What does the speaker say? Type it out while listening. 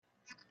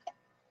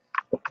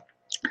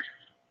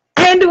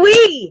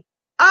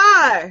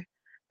are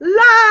live.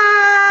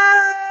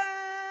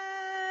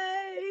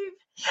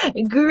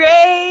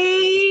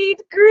 Great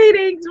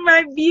greetings,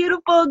 my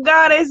beautiful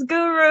goddess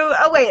guru.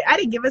 Oh, wait, I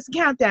didn't give us a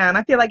countdown.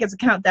 I feel like it's a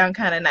countdown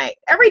kind of night.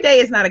 Every day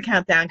is not a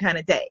countdown kind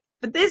of day,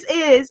 but this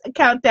is a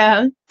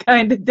countdown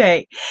kind of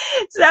day.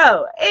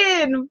 So,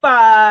 in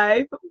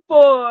 5,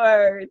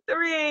 4,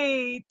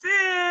 3,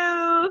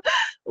 2,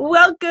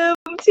 welcome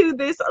to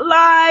this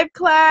live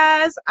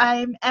class.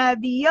 I'm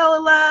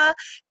Abiola,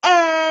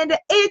 and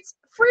it's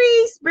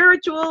free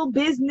spiritual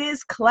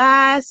business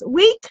class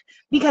week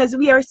because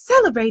we are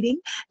celebrating,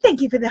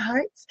 thank you for the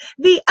hearts,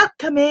 the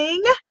upcoming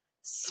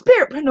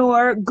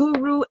Spiritpreneur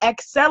Guru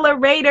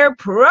Accelerator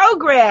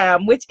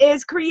program, which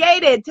is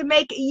created to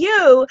make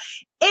you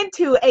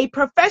into a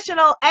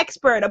professional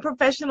expert, a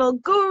professional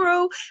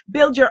guru,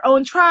 build your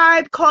own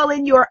tribe, call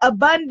in your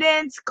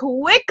abundance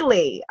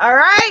quickly. All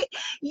right.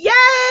 Yay.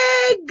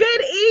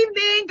 Good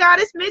evening.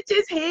 Goddess Mitch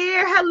is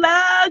here.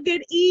 Hello.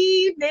 Good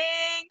evening.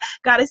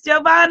 Goddess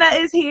Giovanna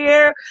is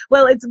here.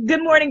 Well, it's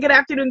good morning, good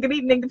afternoon, good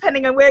evening,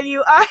 depending on where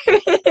you are.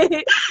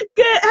 Good.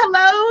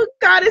 Hello,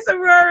 Goddess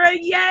Aurora.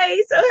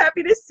 Yay. So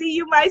happy to see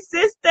you, my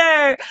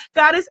sister.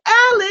 Goddess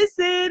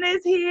Allison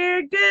is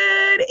here.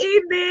 Good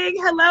evening.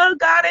 Hello,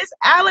 Goddess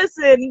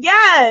Allison.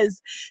 Yes.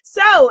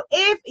 So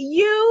if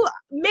you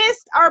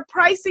missed our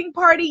pricing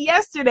party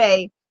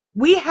yesterday,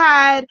 we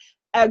had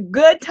a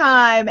good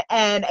time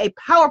and a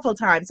powerful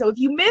time. So if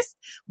you missed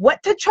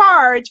what to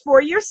charge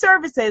for your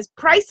services,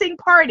 pricing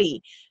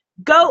party,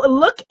 go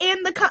look in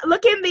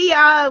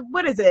the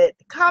what is it,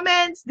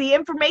 comments, the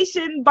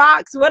information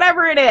box,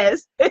 whatever it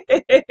is.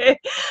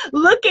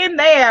 Look in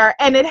there,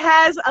 and it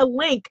has a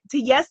link to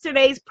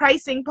yesterday's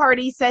pricing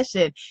party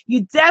session.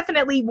 You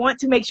definitely want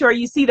to make sure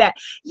you see that.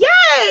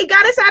 Yay,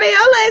 Goddess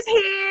Adeola is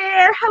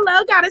here.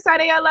 Hello, Goddess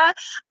Adeola.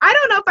 I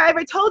don't know if I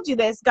ever told you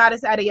this,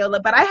 Goddess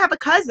Adeola, but I have a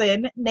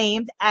cousin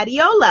named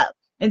Adeola.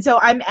 And so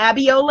I'm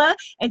Abiola,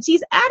 and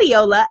she's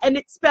Adeola, and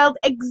it's spelled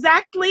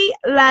exactly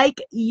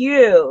like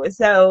you.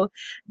 So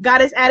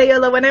Goddess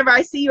Adeola, whenever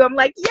I see you, I'm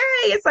like,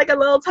 yay, it's like a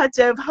little touch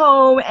of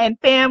home and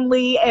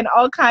family and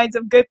all kinds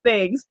of good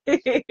things.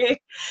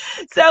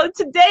 So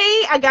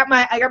today I got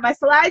my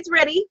slides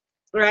ready,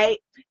 right?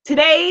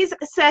 Today's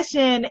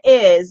session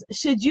is,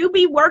 should you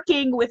be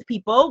working with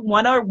people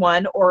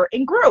one-on-one or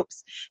in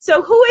groups?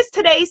 So who is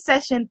today's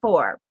session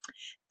for?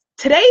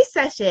 Today's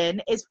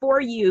session is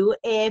for you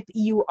if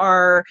you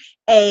are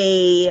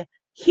a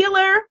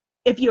healer,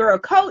 if you're a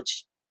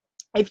coach,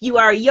 if you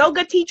are a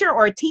yoga teacher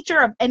or a teacher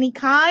of any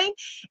kind,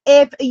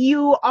 if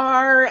you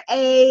are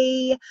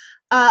a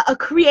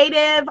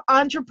creative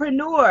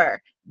entrepreneur.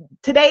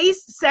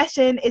 Today's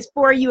session is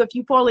for you if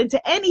you fall into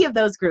any of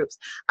those groups.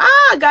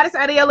 Goddess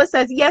Adeola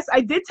says, yes,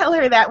 I did tell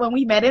her that when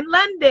we met in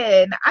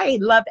London. I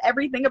love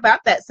everything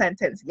about that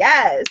sentence.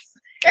 Yes.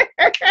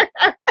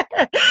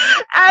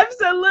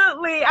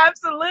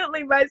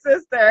 Absolutely, my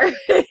sister.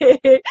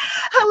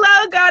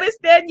 Hello, Goddess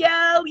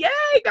Danielle.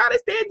 Yay,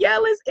 Goddess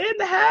Danielle is in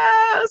the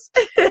house.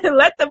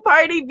 Let the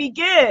party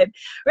begin,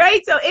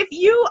 right? So if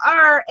you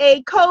are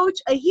a coach,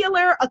 a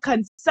healer, a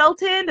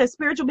consultant, a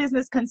spiritual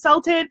business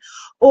consultant,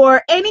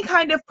 or any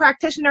kind of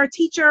practitioner,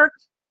 teacher,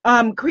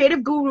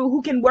 creative guru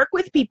who can work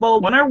with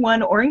people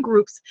one-on-one or in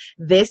groups,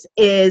 this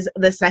is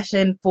the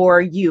session for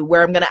you,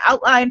 where I'm going to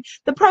outline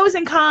the pros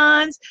and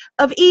cons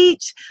of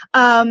each,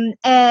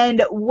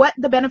 and what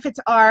the benefits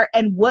are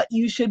and what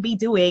you should be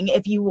doing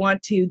if you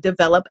want to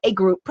develop a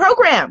group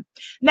program.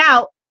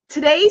 Now,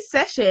 today's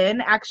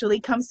session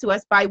actually comes to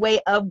us by way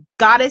of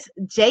Goddess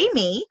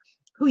Jamie,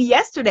 who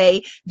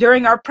yesterday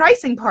during our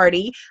pricing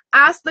party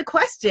asked the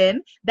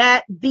question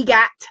that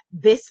begat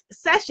this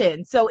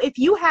session. So if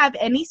you have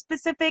any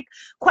specific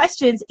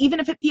questions, even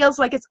if it feels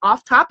like it's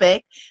off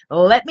topic,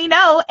 let me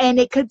know and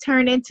it could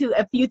turn into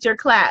a future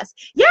class.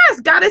 Yes,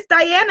 Goddess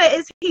Diana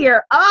is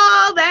here.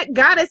 All that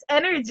goddess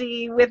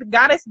energy with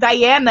Goddess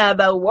Diana,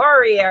 the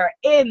warrior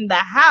in the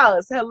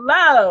house.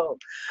 Hello.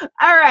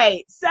 All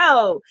right,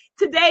 so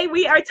today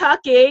we are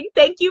talking,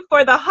 thank you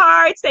for the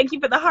hearts, thank you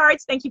for the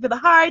hearts, thank you for the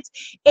hearts.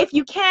 If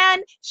you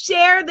can,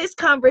 share this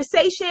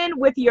conversation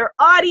with your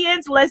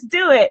audience. Let's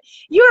do it.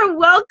 You are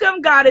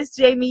welcome, Goddess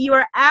Jamie. You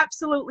are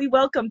absolutely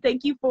welcome.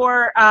 Thank you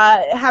for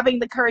having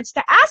the courage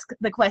to ask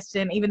the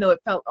question, even though it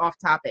felt off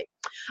topic.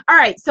 All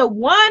right, so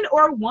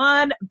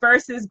one-on-one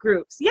versus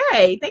groups.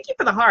 Yay, thank you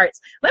for the hearts.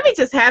 Let me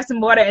just have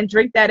some water and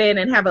drink that in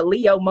and have a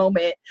Leo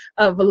moment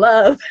of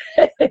love.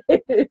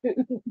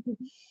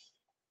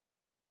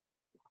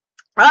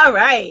 All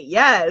right.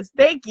 Yes.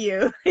 Thank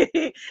you.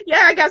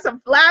 Yeah, I got some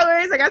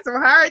flowers. I got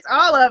some hearts,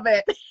 all of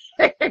it.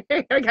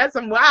 I got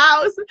some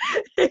wows.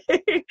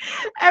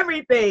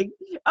 Everything.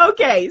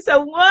 Okay.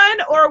 So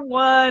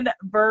one-on-one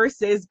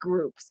versus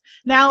groups.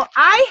 Now,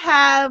 I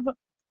have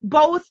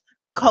both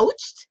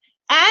coached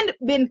and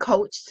been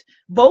coached,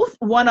 both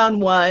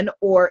one-on-one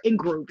or in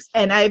groups.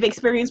 And I've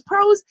experienced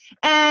pros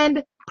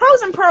and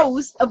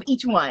pros of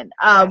each one.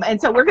 And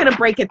so we're going to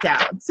break it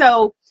down.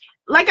 So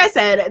like I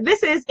said,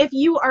 this is if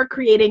you are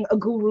creating a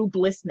guru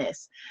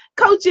blissness.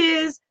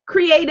 Coaches,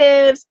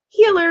 creatives,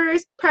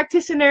 healers,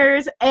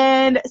 practitioners,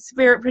 and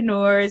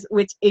spiritpreneurs,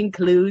 which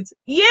includes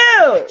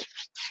you.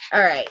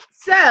 All right,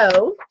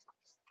 so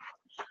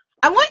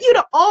I want you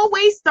to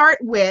always start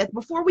with,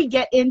 before we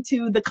get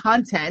into the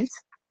content,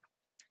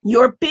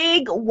 your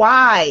big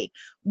why.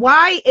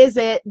 Why is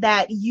it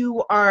that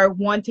you are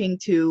wanting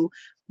to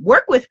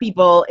work with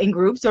people in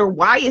groups, or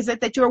why is it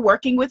that you're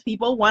working with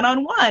people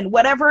one-on-one,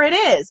 whatever it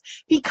is?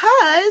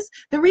 Because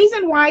the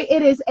reason why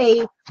it is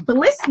a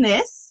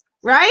blissness,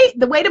 right?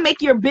 The way to make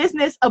your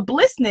business a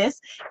blissness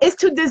is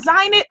to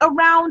design it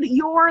around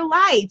your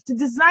life, to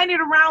design it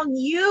around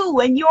you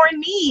and your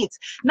needs,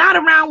 not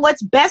around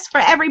what's best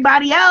for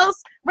everybody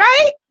else,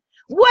 right?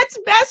 What's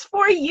best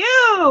for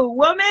you,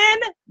 woman?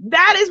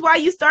 That is why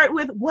you start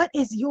with, what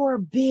is your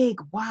big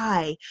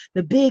why?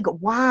 The big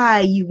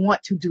why you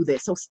want to do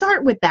this. So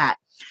start with that.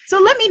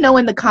 So let me know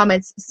in the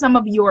comments some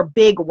of your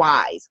big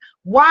whys.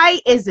 Why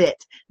is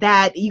it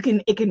that you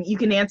can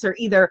answer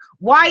either,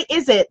 why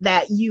is it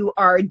that you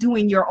are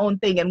doing your own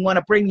thing and want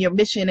to bring your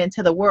mission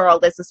into the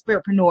world as a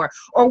spiritpreneur?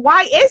 Or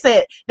why is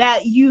it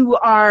that you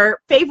are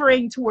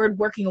favoring toward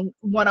working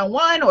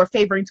one-on-one or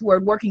favoring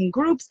toward working in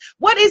groups?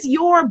 What is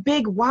your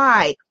big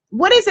why?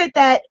 What is it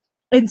that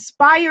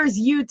inspires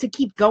you to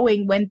keep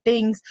going when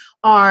things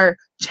are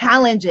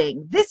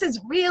challenging? This is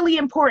really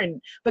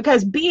important,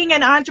 because being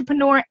an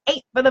entrepreneur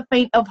ain't for the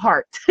faint of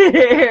heart,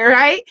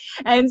 right?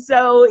 And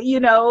so, you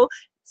know,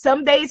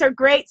 some days are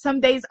great, some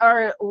days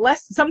are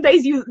less, some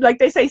days you, like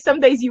they say,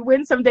 some days you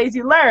win, some days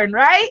you learn,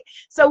 right?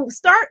 So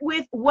start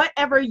with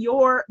whatever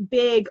your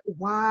big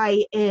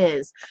why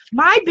is.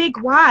 My big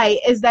why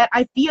is that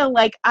I feel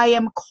like I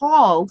am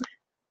called,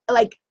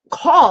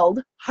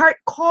 heart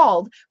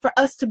called for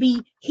us to be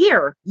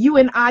here, you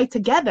and I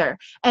together.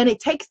 And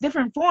it takes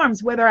different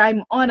forms, whether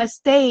I'm on a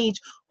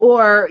stage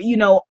or, you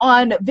know,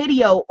 on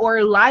video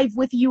or live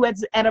with you at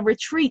a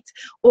retreat,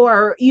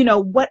 or, you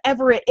know,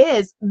 whatever it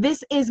is.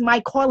 This is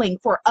my calling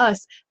for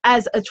us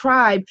as a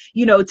tribe,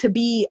 you know, to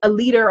be a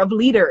leader of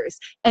leaders.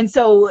 And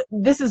so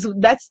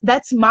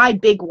that's my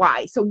big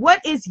why. So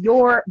what is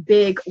your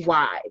big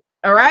why?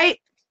 All right.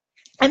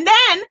 And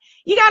then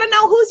you got to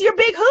know who's your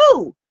big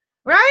who,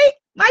 right?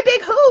 My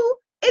big who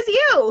is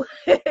you,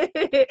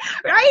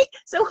 right?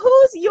 So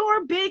who's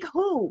your big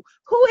who?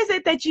 Who is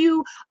it that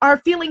you are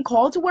feeling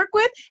called to work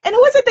with? And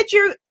who is it that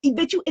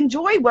you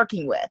enjoy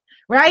working with,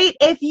 right?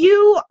 If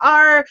you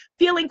are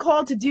feeling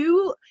called to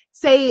do,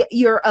 say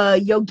you're a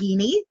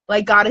yogini,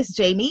 like Goddess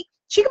Jamie,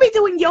 she could be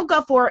doing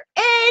yoga for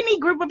any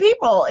group of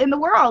people in the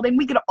world, and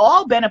we could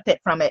all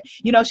benefit from it.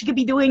 You know, she could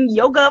be doing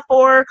yoga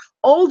for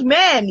old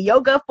men,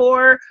 yoga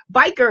for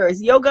bikers,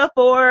 yoga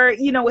for,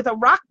 you know, with a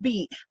rock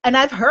beat. And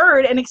I've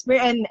heard and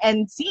experienced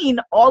and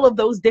seen all of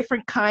those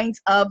different kinds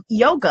of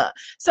yoga.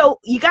 So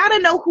you got to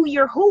know who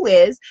your who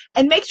is,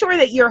 and make sure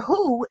that your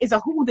who is a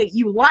who that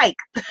you like,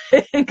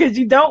 because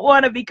you don't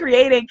want to be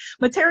creating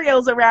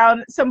materials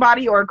around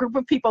somebody or a group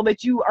of people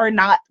that you are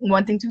not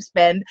wanting to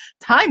spend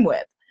time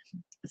with.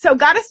 So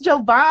Goddess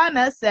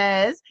Giovanna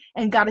says,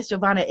 and Goddess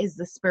Giovanna is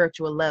the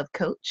spiritual love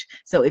coach.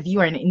 So if you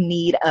are in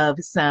need of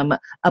some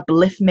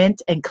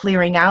upliftment and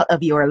clearing out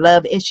of your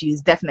love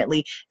issues,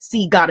 definitely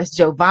see Goddess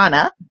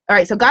Giovanna. All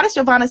right, so Goddess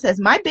Giovanna says,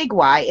 my big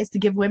why is to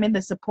give women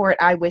the support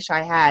I wish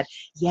I had.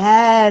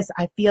 Yes,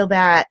 I feel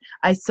that.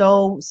 I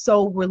so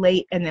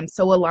relate and am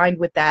so aligned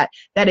with that.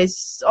 That is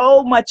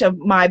so much of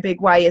my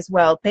big why as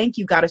well. Thank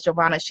you, Goddess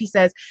Giovanna. She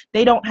says,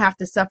 they don't have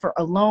to suffer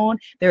alone.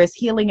 There is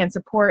healing and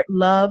support,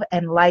 love,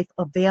 and life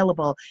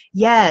available.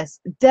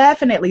 Yes,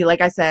 definitely.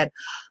 Like I said,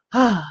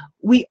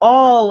 we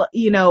all,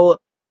 you know,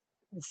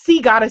 see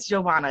Goddess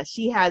Giovanna.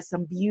 She has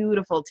some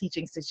beautiful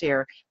teachings to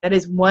share. That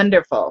is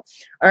wonderful.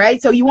 All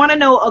right. So you want to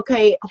know,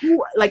 okay,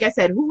 who, like I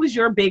said, who is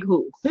your big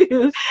who?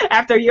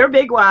 After your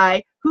big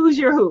why, who's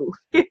your who?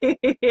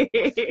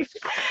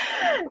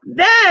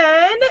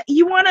 Then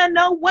you want to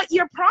know what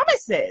your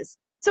promise is.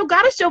 So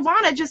Goddess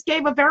Giovanna just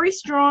gave a very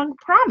strong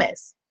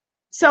promise.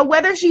 So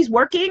whether she's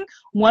working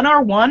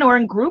one-on-one or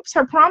in groups,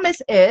 her promise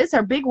is,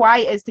 her big why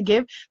is to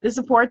give the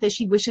support that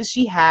she wishes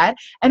she had.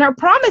 And her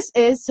promise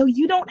is, so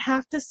you don't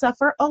have to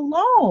suffer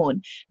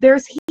alone.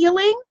 There's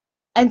healing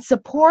and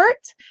support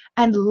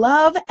and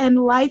love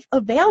and life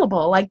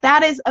available. Like,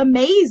 that is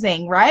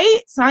amazing,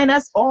 right? Sign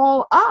us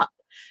all up.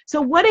 So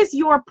what is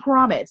your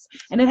promise?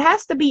 And it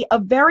has to be a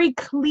very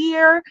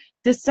clear,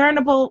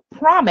 discernible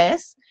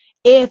promise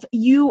if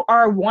you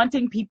are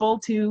wanting people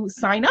to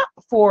sign up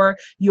for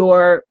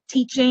your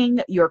teaching,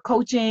 your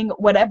coaching,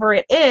 whatever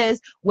it is,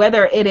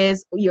 whether it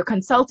is your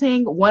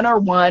consulting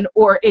one-on-one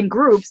or in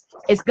groups,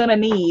 it's going to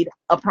need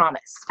a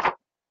promise.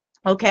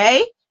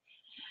 Okay?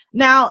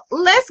 Now,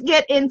 let's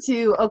get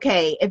into,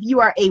 okay, if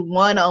you are a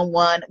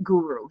one-on-one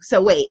guru.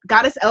 So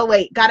Goddess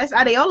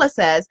Adeola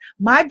says,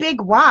 my big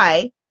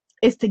why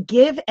is to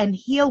give and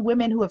heal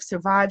women who have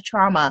survived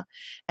trauma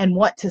and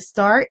want to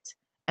start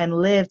and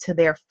live to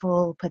their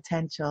full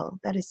potential.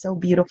 That is so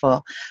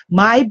beautiful.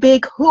 My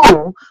big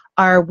who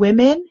are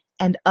women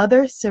and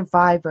other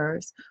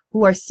survivors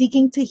who are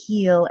seeking to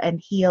heal and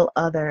heal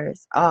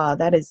others. Ah,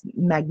 that is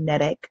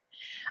magnetic.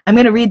 I'm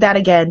going to read that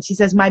again. She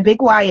says, my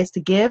big why is to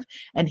give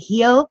and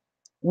heal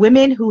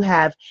women who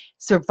have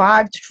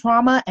survived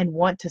trauma and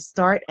want to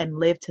start and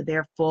live to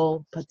their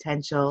full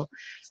potential.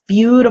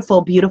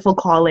 Beautiful, beautiful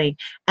calling.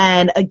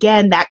 And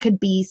again, that could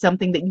be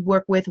something that you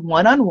work with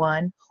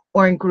one-on-one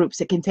or in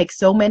groups. It can take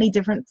so many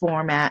different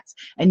formats,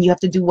 and you have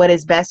to do what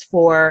is best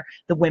for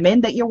the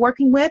women that you're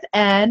working with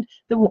and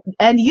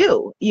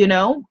you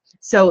know.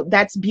 So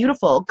that's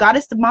beautiful.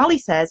 Goddess Damali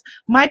says,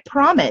 my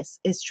promise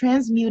is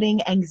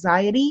transmuting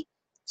anxiety,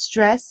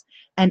 stress,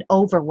 and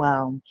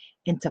overwhelm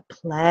into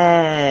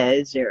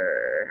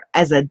pleasure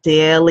as a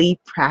daily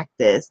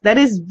practice. That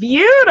is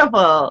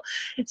beautiful.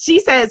 She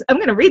says, I'm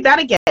going to read that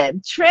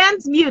again.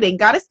 Transmuting,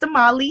 Goddess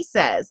Damali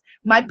says,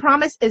 my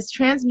promise is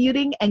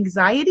transmuting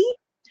anxiety,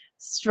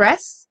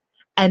 stress,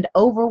 and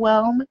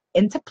overwhelm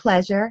into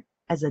pleasure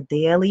as a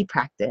daily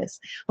practice.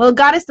 Well,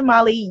 Goddess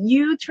Damali,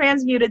 you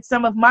transmuted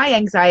some of my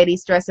anxiety,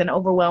 stress, and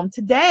overwhelm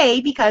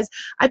today because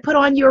I put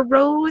on your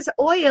rose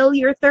oil,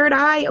 your third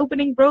eye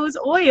opening rose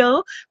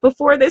oil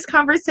before this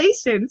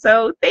conversation.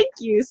 So thank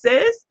you,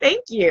 sis.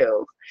 Thank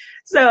you.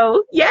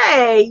 So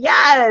yay,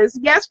 yes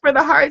for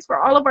the hearts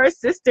for all of our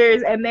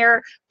sisters and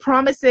their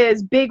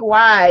promises, big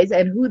whys,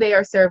 and who they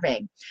are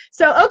serving.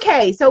 So,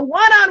 okay, so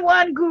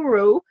one-on-one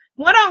guru,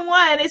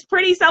 one-on-one is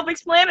pretty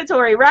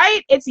self-explanatory,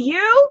 right? It's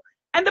you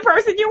and the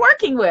person you're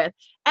working with.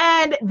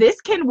 And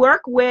this can work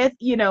with,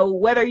 you know,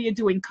 whether you're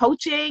doing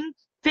coaching,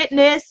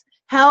 fitness,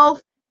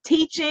 health,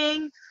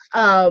 teaching,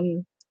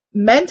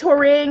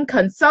 mentoring,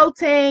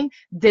 consulting,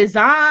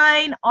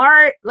 design,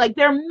 art. Like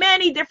there are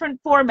many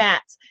different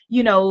formats,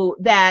 you know,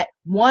 that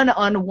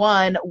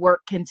one-on-one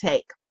work can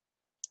take.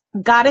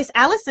 Goddess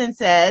Allison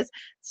says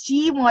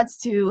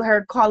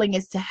her calling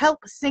is to help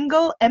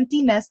single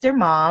empty nester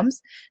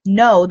moms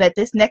know that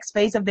this next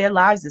phase of their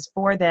lives is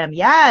for them.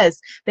 Yes,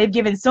 they've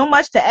given so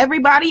much to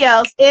everybody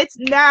else. It's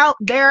now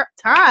their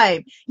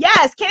time.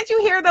 Yes, can't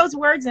you hear those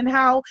words and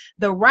how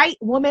the right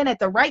woman at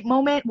the right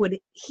moment would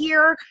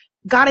hear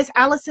Goddess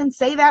Allison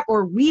say that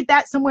or read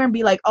that somewhere and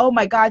be like, oh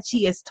my God,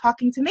 she is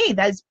talking to me.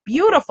 That's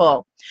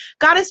beautiful.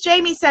 Goddess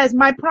Jamie says,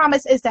 my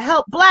promise is to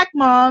help Black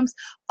moms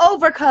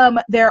overcome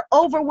their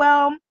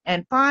overwhelm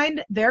and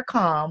find their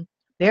calm,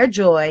 their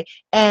joy,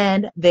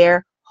 and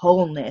their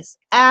wholeness.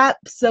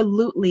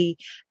 Absolutely.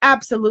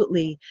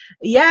 Absolutely.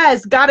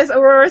 Yes. Goddess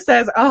Aurora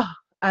says, oh,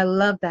 I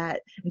love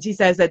that. And she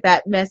says that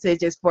that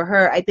message is for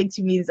her. I think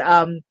she means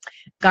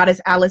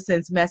Goddess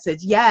Allison's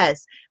message.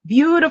 Yes.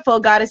 Beautiful,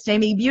 Goddess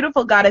Jamie.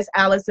 Beautiful, Goddess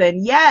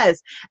Allison. Yes.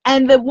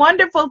 And the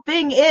wonderful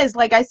thing is,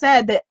 like I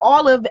said, that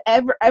all of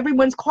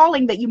everyone's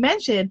calling that you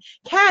mentioned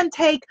can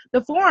take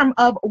the form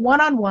of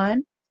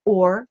one-on-one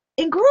or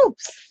in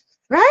groups,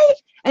 right?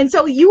 And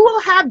so you will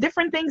have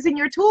different things in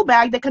your tool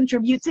bag that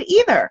contribute to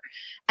either.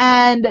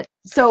 And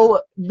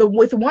so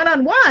with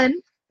one-on-one,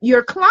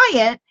 your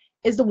client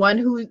is the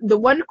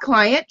one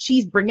client,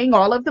 she's bringing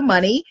all of the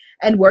money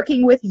and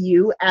working with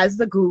you as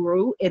the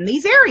guru in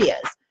these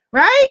areas,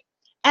 right?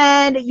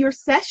 And your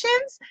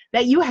sessions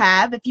that you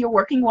have, if you're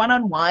working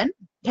one-on-one,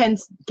 can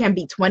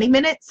be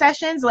 20-minute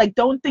sessions. Like,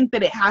 don't think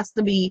that it has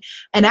to be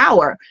an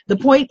hour. The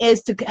point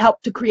is to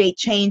help to create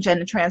change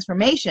and a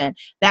transformation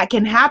that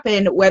can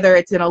happen whether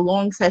it's in a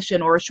long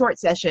session or a short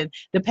session,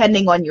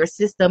 depending on your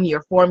system,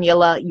 your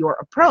formula, your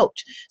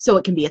approach. So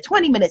it can be a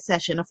 20-minute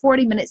session, a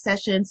 40-minute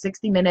session,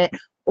 60-minute,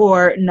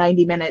 or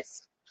 90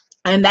 minutes.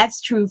 And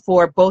that's true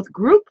for both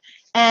group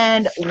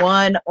and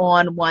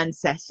one-on-one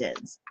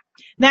sessions.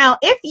 Now,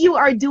 if you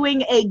are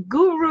doing a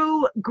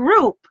guru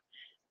group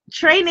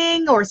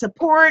training or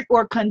support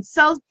or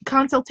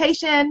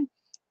consultation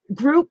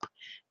group,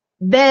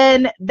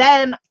 then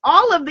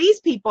all of these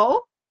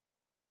people,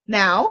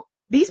 now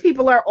these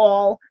people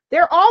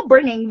they're all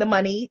bringing the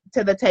money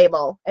to the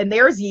table, and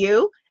there's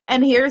you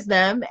and here's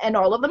them and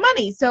all of the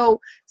money. So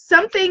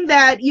something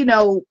that, you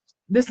know,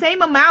 the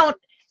same amount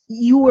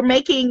you were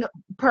making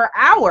per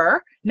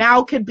hour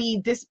now could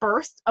be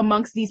dispersed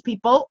amongst these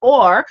people,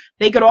 or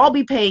they could all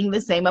be paying the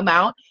same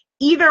amount.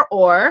 Either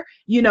or,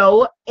 you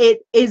know, it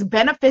is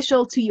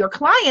beneficial to your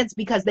clients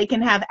because they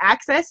can have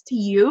access to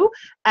you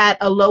at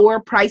a lower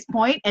price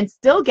point and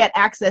still get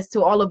access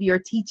to all of your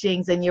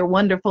teachings and your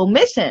wonderful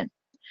mission.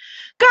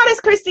 Goddess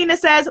Christina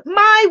says,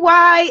 my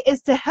why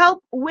is to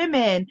help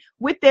women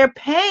with their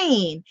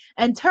pain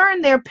and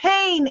turn their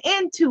pain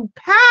into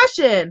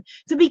passion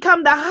to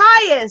become the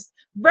highest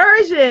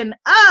version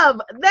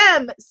of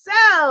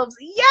themselves.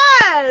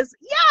 Yes,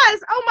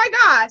 oh my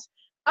gosh.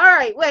 All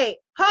right, wait,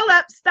 hold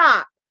up,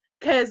 stop.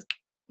 Because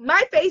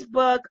my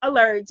Facebook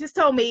alert just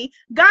told me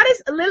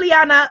Goddess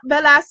Liliana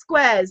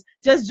Velasquez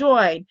just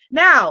joined.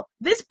 Now,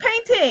 this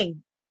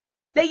painting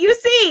that you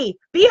see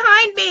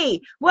behind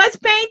me was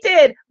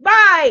painted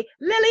by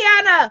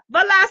Liliana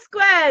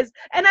Velasquez,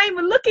 and I'm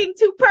looking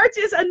to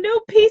purchase a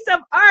new piece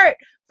of art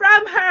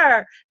from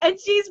her. And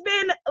she's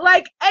been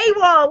like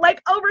AWOL, like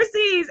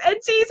overseas, and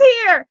she's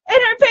here,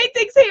 and her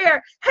painting's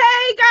here.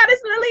 Hey,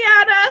 Goddess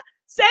Liliana.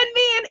 send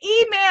me an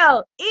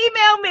email.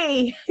 Email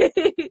me.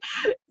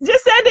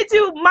 Just send it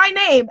to my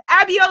name,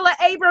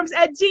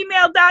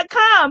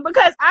 abiolaabrams@gmail.com,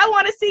 because I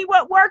want to see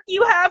what work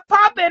you have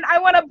popping. I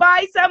want to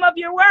buy some of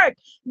your work.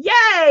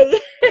 Yay.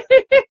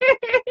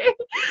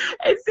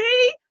 And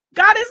see,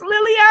 Goddess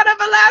Liliana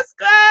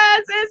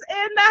Velasquez is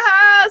in the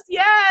house.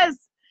 Yes.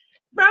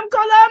 From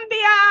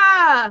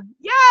Colombia.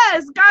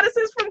 Yes,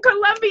 goddesses from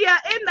Colombia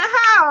in the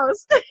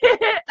house.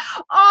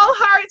 All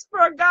hearts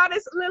for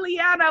Goddess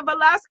Liliana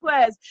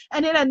Velasquez.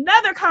 And in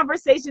another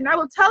conversation, I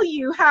will tell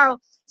you how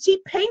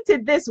she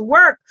painted this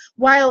work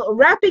while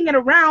wrapping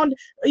saran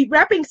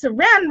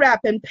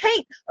wrap and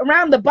paint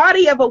around the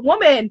body of a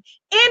woman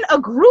in a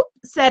group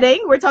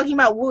setting. We're talking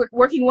about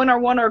working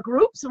one-on-one or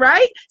groups,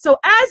 right? So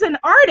as an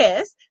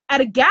artist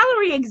at a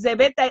gallery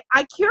exhibit that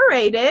I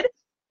curated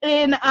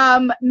in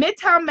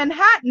Midtown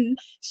Manhattan,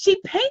 she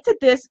painted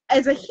this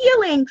as a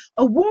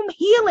womb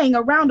healing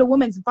around a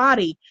woman's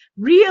body.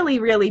 Really,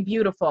 really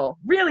beautiful,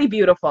 really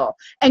beautiful.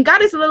 And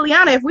Goddess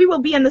Liliana, if we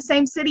will be in the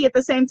same city at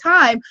the same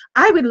time,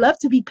 I would love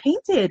to be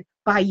painted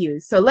by you.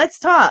 So let's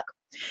talk.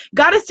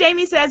 Goddess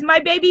Jamie says, my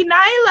baby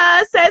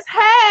Nyla says,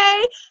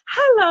 hey,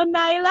 hello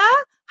Nyla.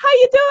 How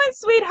you doing,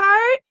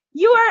 sweetheart?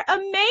 You are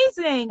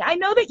amazing. I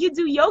know that you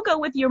do yoga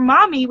with your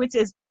mommy, which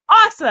is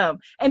awesome.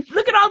 And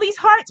look at all these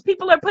hearts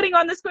people are putting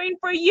on the screen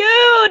for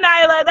you,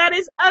 Nyla. That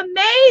is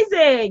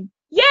amazing.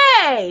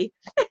 Yay.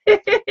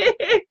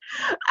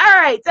 All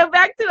right, so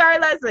back to our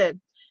lesson.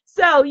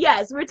 So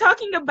yes, we're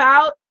talking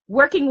about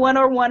working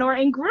one-on-one or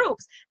in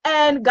groups.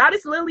 And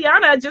Goddess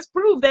Liliana just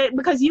proved that,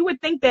 because you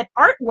would think that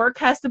artwork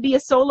has to be a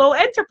solo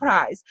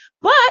enterprise.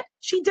 But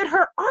she did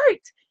her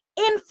art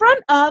in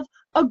front of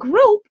a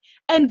group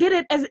and did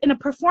it as in a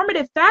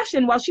performative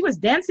fashion while she was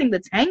dancing the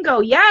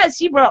tango. Yes,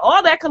 she brought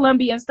all that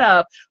Colombian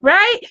stuff,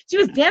 right? She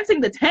was dancing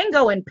the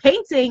tango and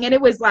painting, and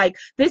it was like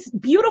this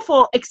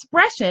beautiful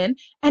expression,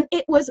 and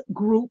it was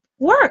group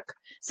work.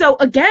 So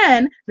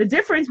again, the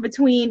difference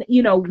between,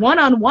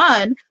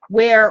 one-on-one,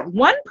 where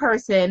one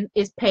person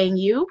is paying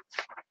you,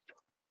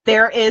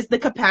 there is the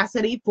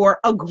capacity for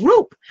a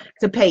group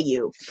to pay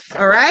you,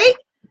 all right?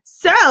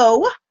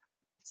 So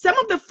some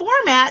of the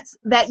formats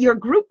that your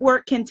group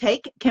work can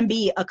take can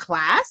be a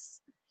class,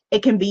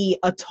 it can be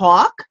a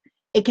talk,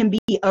 it can be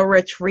a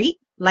retreat,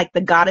 like the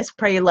Goddess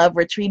Pray Love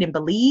retreat in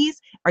Belize.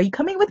 Are you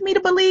coming with me to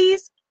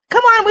Belize?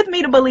 Come on with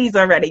me to Belize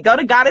already. Go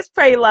to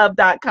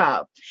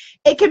goddesspraylove.com.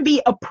 It can be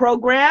a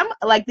program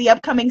like the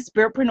upcoming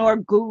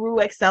Spiritpreneur Guru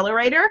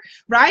Accelerator,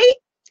 right?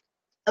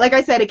 Like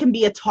I said, it can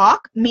be a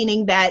talk,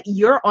 meaning that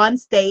you're on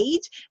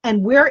stage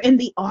and we're in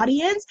the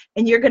audience,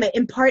 and you're going to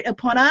impart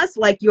upon us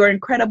like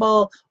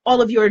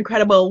all of your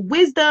incredible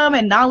wisdom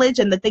and knowledge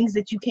and the things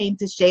that you came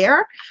to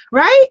share,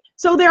 right?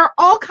 So there are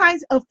all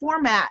kinds of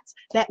formats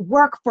that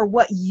work for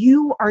what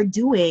you are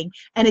doing.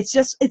 And it's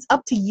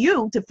up to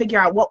you to figure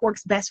out what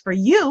works best for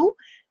you,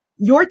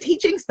 your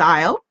teaching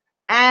style,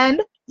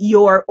 and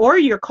your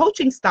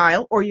coaching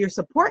style or your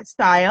support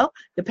style,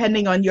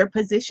 depending on your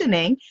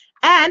positioning,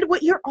 and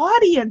what your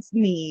audience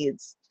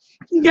needs.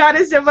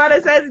 Goddess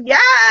Giovanna says,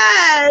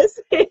 yes.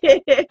 All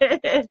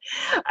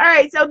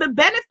right, so the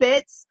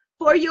benefits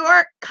for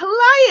your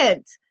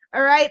client,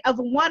 all right, of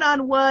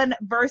one-on-one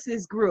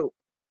versus group.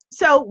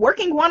 So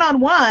working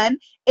one-on-one,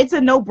 it's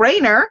a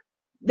no-brainer.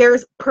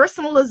 There's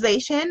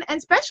personalization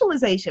and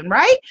specialization,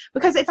 right?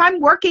 Because if I'm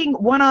working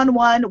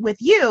one-on-one with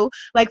you,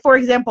 like for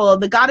example,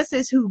 the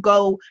goddesses who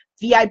go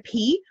VIP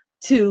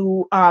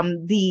to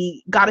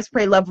the Goddess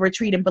Pray Love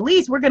retreat in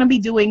Belize,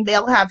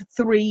 they'll have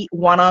 3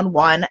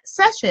 one-on-one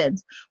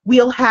sessions.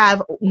 We'll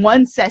have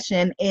 1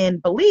 session in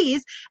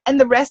Belize and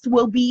the rest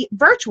will be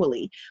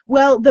virtually.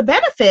 Well, the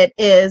benefit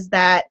is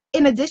that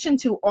in addition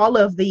to all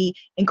of the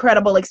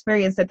incredible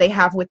experience that they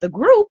have with the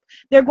group,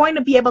 they're going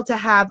to be able to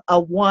have a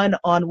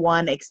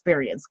one-on-one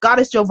experience.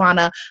 Goddess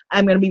Giovanna,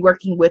 I'm going to be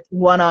working with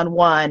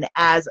one-on-one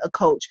as a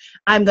coach.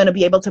 I'm going to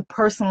be able to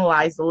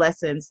personalize the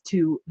lessons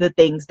to the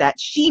things that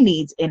she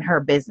needs in her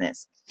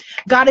business.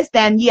 Goddess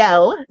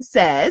Danielle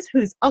says,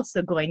 who's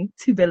also going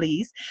to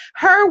Belize,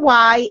 her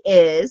why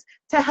is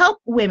to help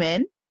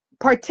women,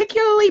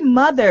 particularly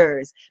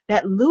mothers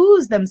that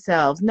lose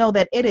themselves, know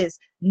that it is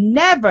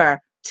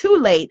never too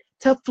late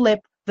to flip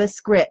the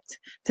script,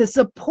 to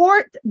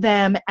support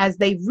them as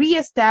they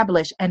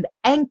reestablish and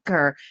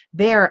anchor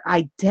their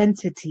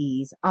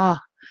identities.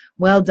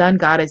 Well done,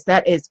 Goddess.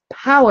 That is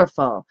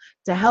powerful.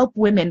 To help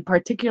women,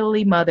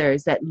 particularly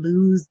mothers that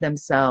lose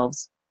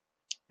themselves,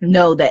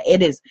 know that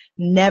it is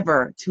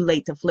never too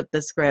late to flip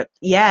the script.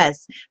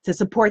 Yes, to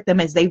support them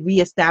as they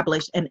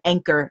reestablish and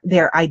anchor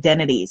their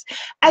identities.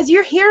 As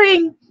you're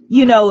hearing,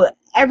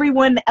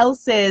 everyone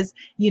else's,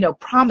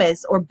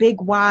 promise or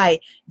big why,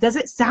 does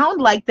it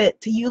sound like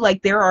that to you,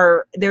 like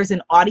there's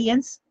an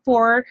audience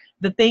for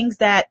the things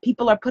that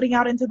people are putting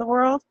out into the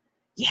world?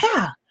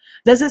 Yeah.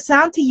 Does it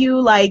sound to you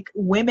like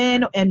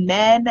women and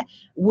men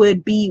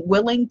would be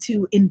willing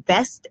to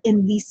invest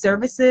in these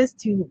services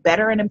to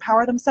better and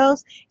empower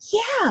themselves?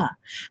 Yeah.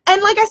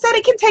 And like I said,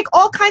 it can take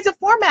all kinds of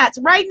formats.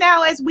 Right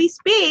now, as we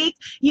speak,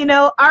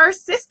 our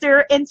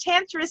sister,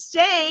 Enchantress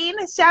Shane,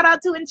 shout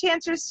out to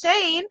Enchantress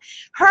Shane,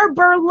 her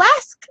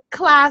burlesque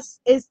class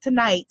is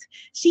tonight.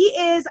 She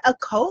is a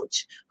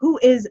coach who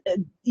is,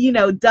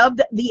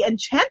 dubbed the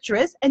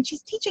Enchantress, and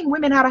she's teaching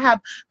women how to have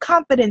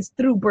confidence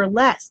through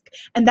burlesque.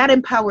 And that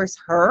empowers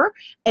her.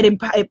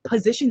 It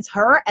positions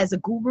her as a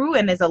guru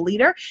and as a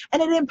leader,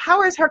 and it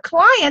empowers her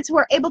clients who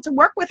are able to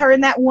work with her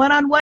in that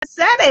one-on-one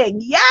setting.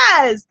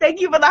 Yes,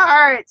 thank you for the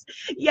hearts.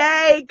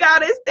 Yay,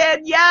 Goddess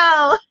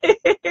Danielle.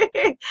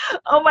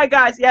 Oh my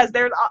gosh, yes,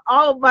 there's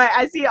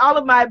I see all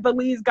of my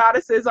Belize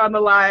goddesses on the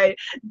line.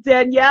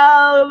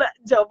 Danielle,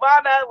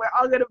 Giovanna, we're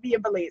all gonna be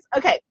in Belize.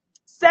 Okay.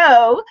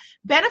 So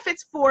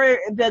benefits for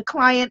the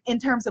client in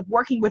terms of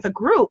working with a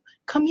group: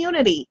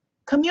 community.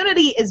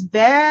 Community is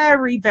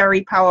very,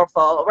 very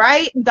powerful,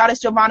 right? Goddess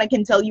Giovanna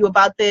can tell you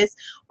about this,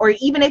 or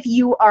even if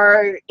you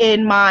are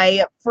in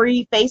my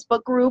free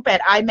Facebook group at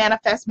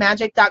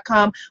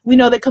imanifestmagic.com, we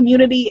know that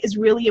community is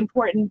really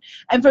important.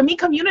 And for me,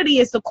 community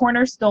is the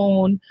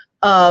cornerstone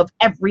of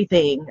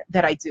everything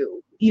that I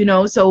do,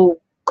 so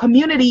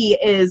community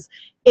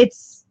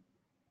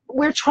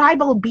we're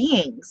tribal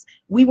beings.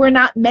 We were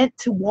not meant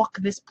to walk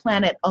this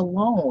planet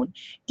alone,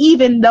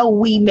 even though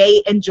we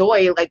may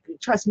enjoy,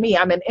 trust me,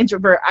 I'm an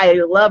introvert. I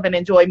love and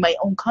enjoy my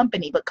own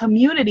company, but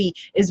community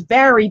is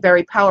very,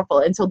 very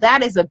powerful. And so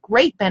that is a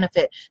great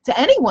benefit to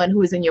anyone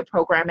who is in your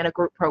program, in a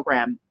group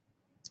program.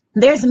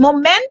 There's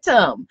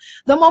momentum,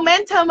 the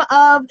momentum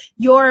of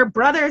your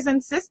brothers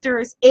and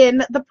sisters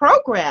in the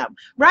program,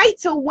 right?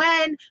 So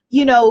when,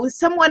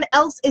 someone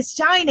else is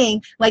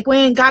shining, like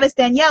when Goddess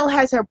Danielle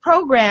has her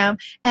program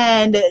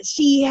and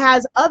she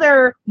has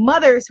other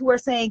mothers who are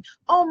saying,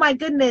 oh my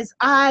goodness,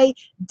 I'm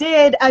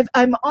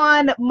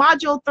on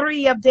module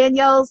 3 of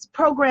Danielle's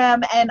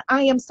program and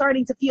I am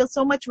starting to feel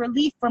so much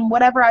relief from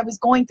whatever I was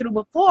going through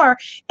before.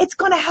 It's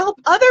going to help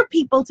other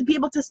people to be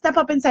able to step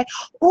up and say,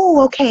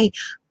 oh, okay,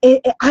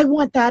 I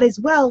want that as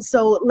well.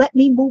 So let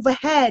me move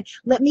ahead.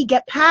 Let me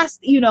get past,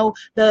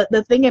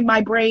 the thing in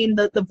my brain,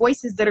 the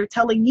voices that are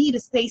telling me to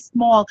stay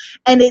small.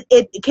 And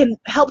it can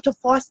help to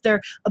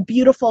foster a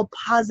beautiful,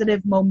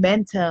 positive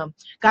momentum.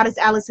 Goddess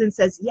Allison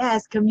says,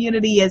 yes,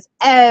 community is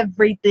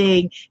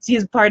everything. She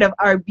is part of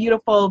our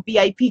beautiful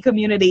VIP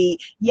community.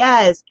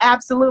 Yes,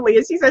 absolutely.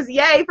 And she says,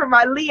 yay for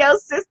my Leo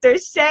sister,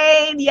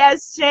 Shane.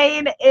 Yes,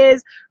 Shane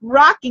is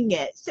rocking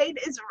it. Shane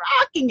is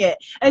rocking it.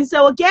 And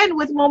so again,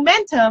 with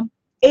momentum,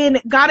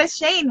 in Goddess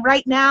Shane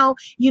right now,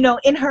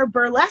 in her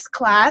burlesque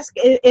class,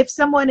 if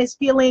someone is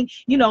feeling,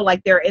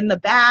 like they're in the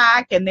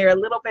back and they're a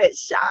little bit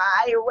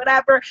shy or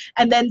whatever,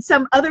 and then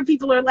some other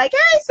people are like,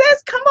 hey,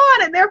 sis, come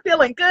on, and they're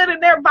feeling good in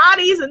their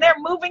bodies and they're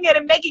moving it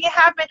and making it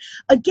happen.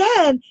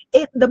 Again,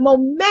 the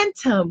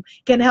momentum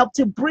can help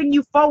to bring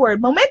you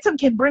forward. Momentum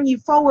can bring you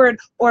forward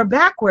or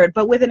backward,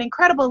 but with an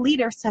incredible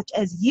leader such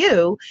as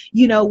you,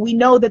 we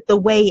know that the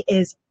way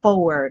is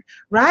forward,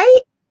 right?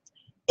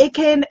 It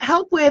can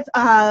help with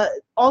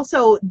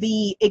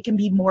it can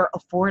be more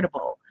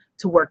affordable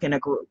to work in a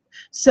group.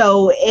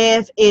 So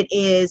if it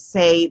is,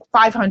 say,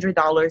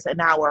 $500 an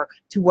hour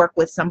to work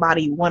with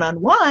somebody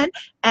one-on-one,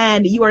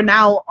 and you are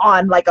now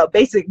on like a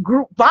basic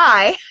group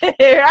buy, right?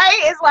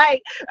 It's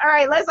like, all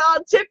right, let's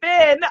all chip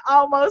in,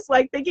 almost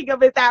like thinking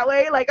of it that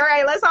way. Like, all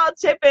right, let's all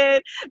chip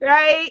in,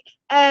 right?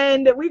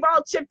 And we've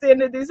all chipped in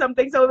to do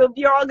something. So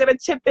you're all going to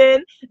chip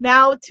in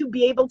now to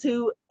be able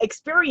to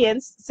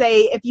experience,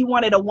 say, if you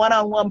wanted a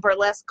one-on-one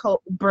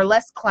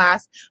burlesque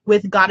class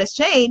with Goddess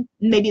Shane,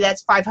 maybe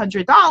that's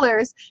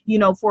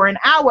 $500, for an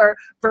hour,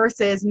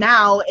 versus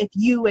now if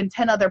you and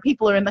 10 other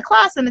people are in the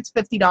class and it's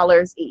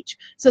 $50 each.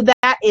 So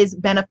that is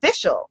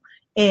beneficial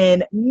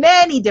in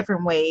many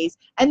different ways.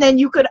 And then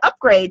you could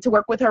upgrade to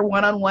work with her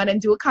one-on-one and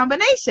do a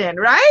combination,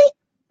 right?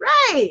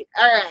 Right.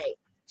 All right.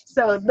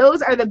 So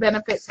those are the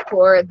benefits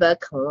for the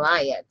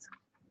client.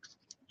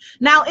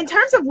 Now, in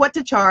terms of what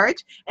to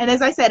charge, and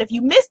as I said, if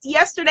you missed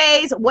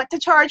yesterday's what to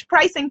charge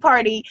pricing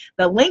party,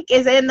 the link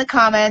is in the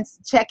comments.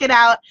 Check it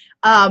out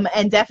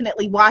and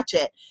definitely watch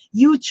it.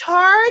 You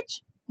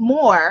charge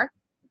more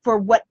for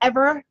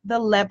whatever the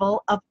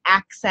level of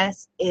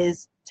access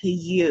is to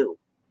you.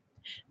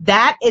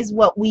 That is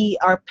what we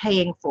are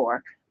paying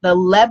for, the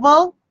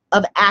level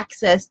of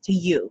access to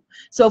you.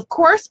 So of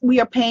course we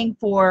are paying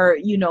for,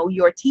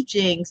 your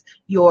teachings,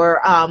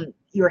 your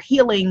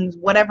healings,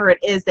 whatever it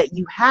is that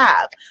you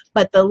have,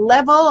 but the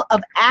level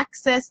of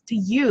access to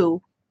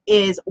you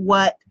is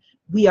what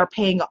we are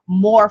paying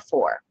more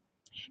for.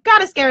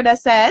 Goddess Gerda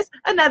says,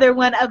 another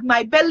one of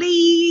my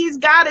Belize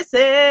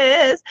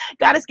goddesses.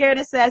 Goddess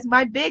Gerda says,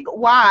 my big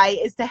why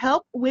is to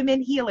help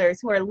women healers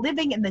who are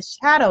living in the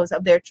shadows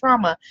of their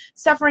trauma,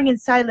 suffering in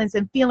silence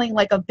and feeling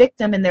like a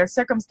victim in their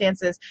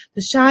circumstances,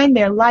 to shine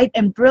their light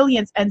and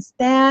brilliance and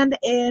stand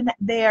in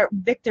their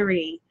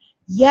victory.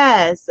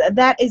 Yes,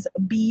 that is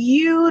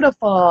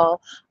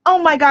beautiful. Oh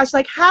my gosh,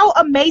 like how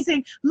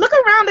amazing. Look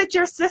around at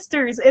your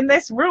sisters in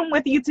this room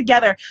with you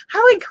together.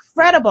 How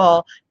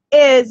incredible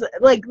is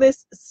like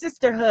this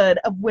sisterhood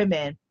of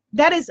women.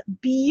 That is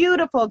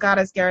beautiful,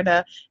 Goddess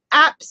Gerda.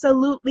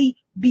 Absolutely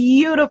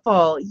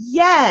beautiful.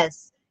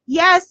 Yes.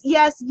 Yes,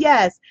 yes,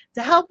 yes.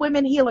 To help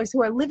women healers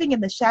who are living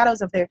in the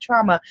shadows of their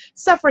trauma,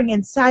 suffering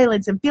in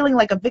silence, and feeling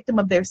like a victim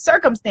of their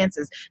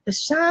circumstances, to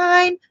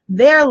shine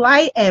their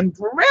light and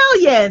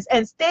brilliance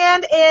and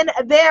stand in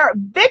their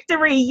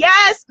victory.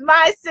 Yes,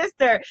 my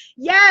sister.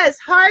 Yes,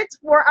 hearts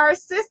for our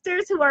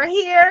sisters who are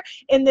here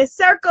in this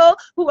circle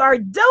who are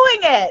doing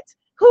it.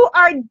 Who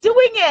are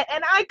doing it,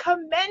 and I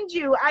commend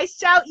you. I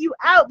shout you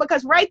out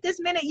because right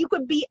this minute you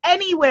could be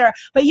anywhere,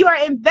 but you are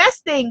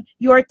investing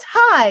your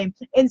time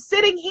in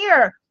sitting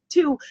here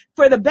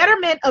for the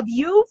betterment of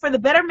you, for the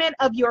betterment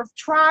of your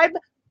tribe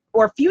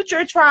or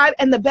future tribe,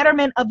 and the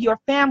betterment of your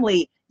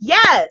family.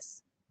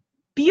 Yes,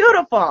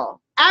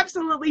 beautiful.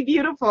 Absolutely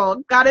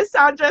beautiful. Goddess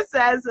Sandra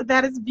says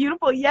that is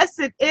beautiful. Yes,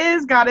 it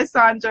is, Goddess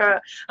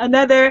Sandra.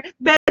 Another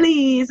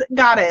Belize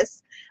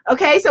goddess.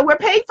 Okay, so we're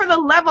paying for the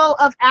level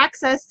of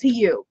access to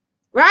you,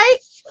 right?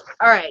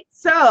 All right,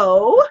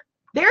 so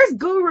there's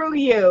Guru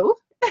You.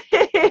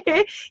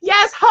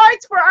 Yes,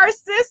 hearts for our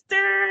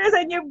sisters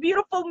and your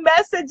beautiful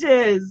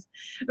messages,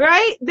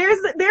 right?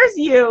 There's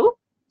you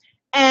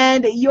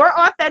and your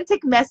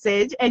authentic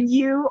message and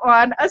you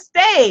on a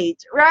stage,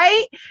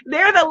 right?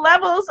 They're the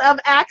levels of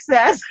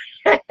access.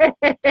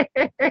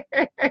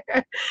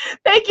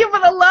 Thank you for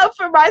the love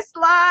for my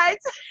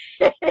slides.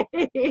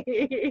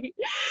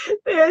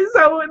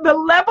 So the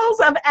levels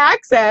of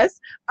access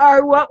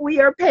are what we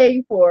are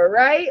paying for,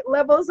 right?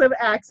 Levels of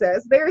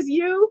access. There's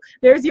you,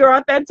 there's your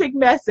authentic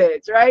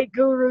message, right?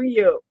 Guru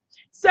You.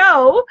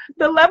 So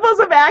the levels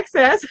of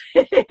access,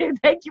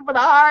 thank you for the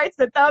hearts,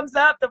 the thumbs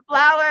up, the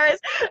flowers,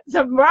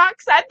 some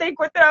rocks I think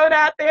were thrown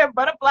out there,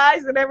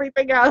 butterflies and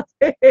everything else.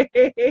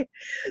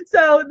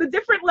 So the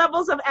different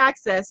levels of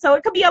access. So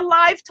it could be a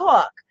live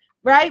talk,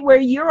 right? Where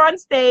you're on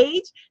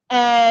stage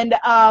and,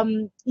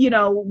 you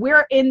know,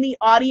 we're in the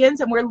audience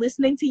and we're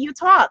listening to you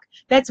talk.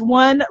 That's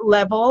one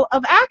level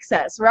of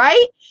access,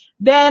 right?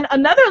 Then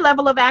another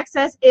level of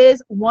access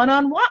is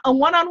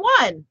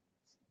one-on-one,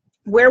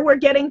 where we're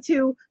getting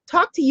to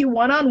talk to you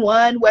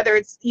one-on-one, whether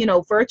it's, you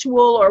know,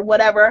 virtual or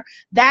whatever.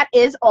 That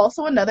is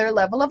also another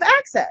level of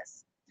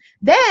access.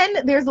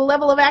 Then there's the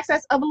level of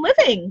access of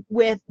living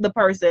with the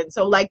person.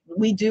 So like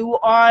we do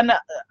on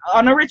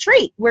a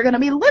retreat, we're going to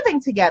be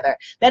living together.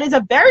 That is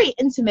a very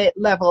intimate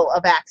level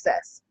of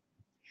access.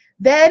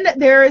 Then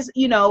there's,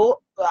 you know,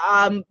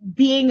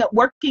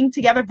 working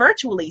together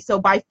virtually. So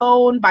by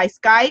phone, by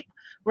Skype,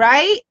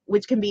 right?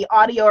 Which can be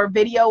audio or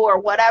video or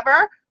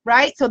whatever,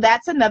 right? So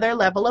that's another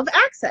level of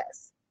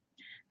access.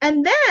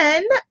 And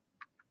then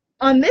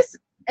on this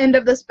end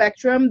of the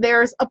spectrum,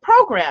 there's a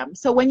program.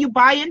 So when you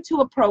buy into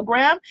a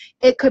program,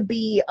 it could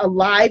be a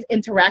live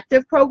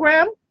interactive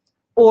program,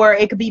 or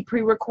it could be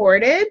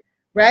pre-recorded,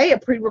 right? A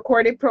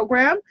pre-recorded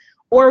program,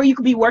 or you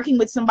could be working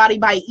with somebody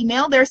by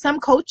email. There are some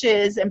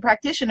coaches and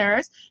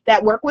practitioners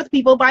that work with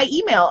people by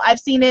email. I've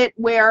seen it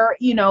where,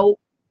 you know,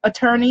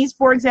 attorneys,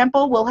 for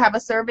example, will have a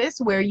service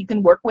where you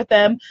can work with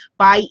them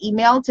by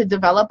email to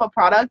develop a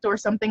product or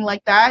something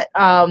like that,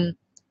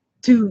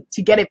 to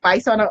get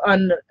advice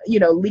on you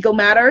know, legal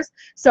matters.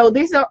 So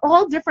these are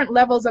all different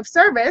levels of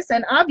service,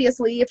 and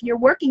obviously if you're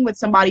working with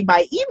somebody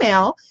by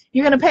email,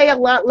 you're going to pay a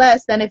lot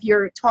less than if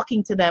you're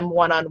talking to them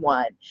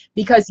one-on-one,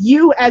 because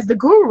you as the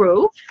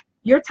guru,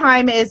 your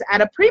time is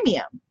at a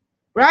premium.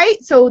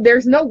 Right? So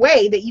there's no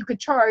way that you could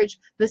charge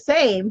the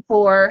same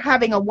for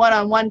having a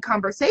one-on-one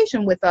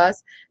conversation with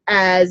us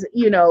as,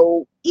 you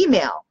know,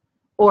 email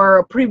or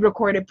a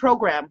pre-recorded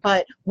program.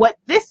 But what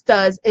this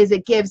does is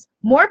it gives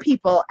more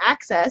people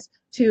access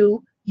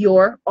to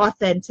your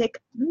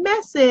authentic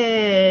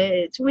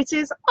message, which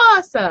is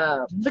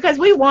awesome, because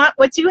we want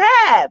what you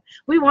have.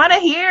 We want to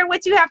hear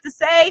what you have to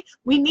say.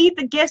 We need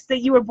the gifts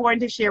that you were born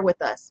to share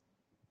with us.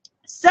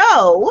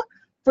 So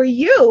for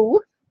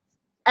you,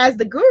 as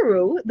the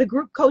guru, the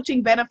group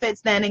coaching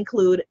benefits then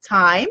include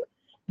time,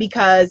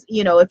 because,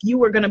 you know, if you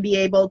were going to be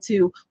able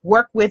to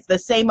work with the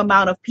same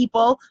amount of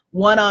people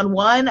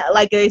one-on-one,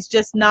 like, it's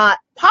just not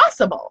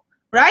possible,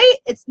 right?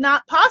 It's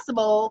not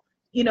possible,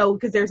 you know,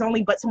 because there's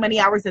only but so many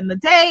hours in the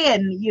day,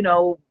 and, you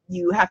know,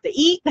 you have to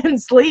eat and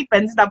sleep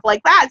and stuff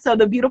like that. So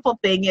the beautiful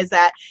thing is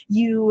that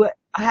you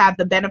have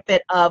the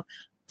benefit of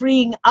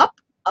freeing up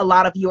a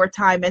lot of your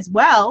time as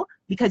well,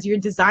 because you're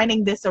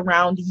designing this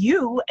around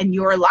you and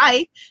your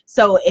life.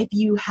 So if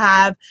you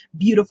have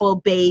beautiful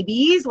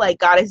babies like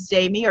Goddess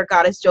Jamie or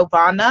Goddess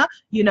Giovanna,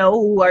 you know,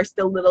 who are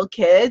still little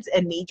kids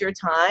and need your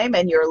time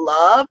and your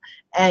love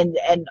and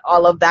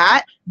all of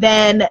that,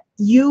 then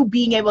you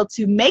being able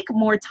to make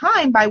more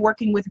time by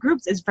working with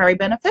groups is very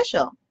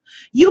beneficial.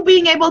 You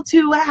being able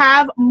to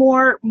have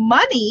more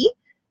money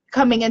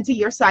coming into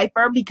your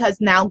cipher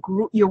because now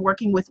you're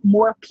working with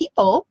more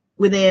people,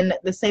 within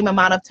the same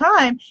amount of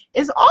time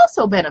is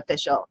also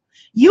beneficial.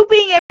 You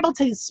being able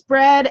to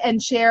spread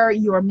and share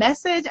your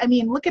message. I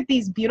mean, look at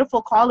these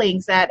beautiful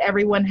callings that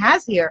everyone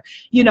has here.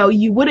 You know,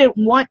 you wouldn't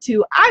want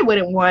to, I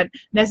wouldn't want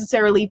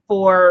necessarily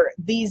for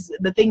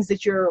the things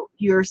that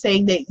you're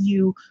saying that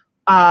you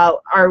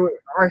are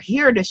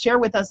here to share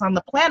with us on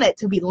the planet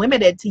to be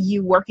limited to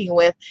you working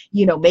with,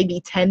 you know, maybe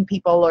 10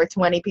 people or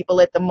 20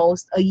 people at the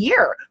most a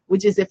year,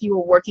 which is if you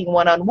were working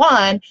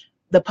one-on-one,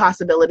 the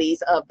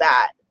possibilities of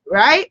that,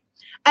 right?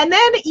 And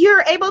then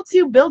you're able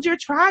to build your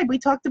tribe. We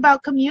talked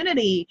about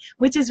community,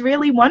 which is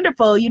really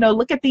wonderful. You know,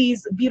 look at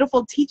these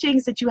beautiful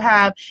teachings that you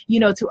have, you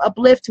know, to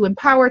uplift, to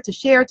empower, to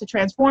share, to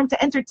transform,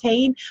 to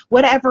entertain,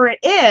 whatever it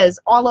is.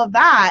 All of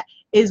that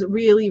is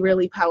really,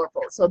 really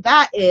powerful. So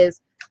that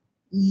is,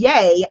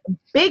 yay,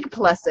 big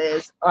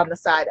pluses on the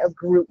side of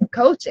group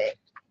coaching,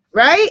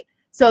 right?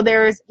 So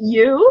there's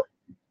you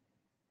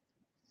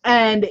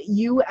and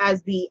you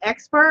as the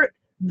expert,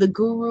 the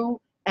guru,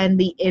 and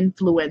the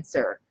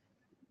influencer.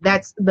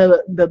 That's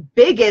the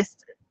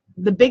biggest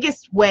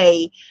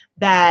way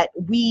that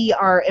we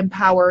are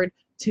empowered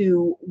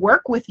to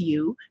work with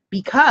you,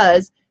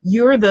 because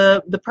you're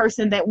the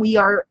person that we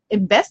are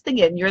investing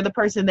in. You're the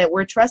person that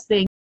we're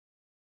trusting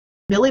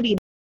ability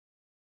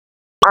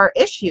our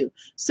issue.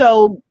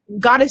 So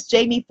Goddess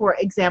Jamie, for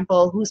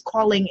example, whose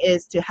calling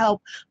is to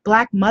help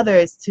Black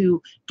mothers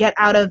to get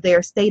out of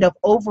their state of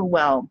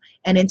overwhelm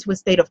and into a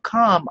state of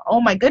calm.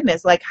 Oh my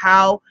goodness, like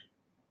how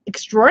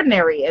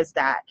extraordinary is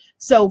that?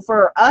 So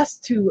for us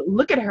to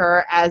look at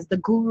her as the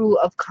guru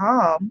of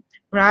calm,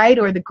 right,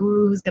 or the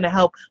guru who's going to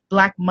help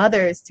Black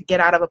mothers to get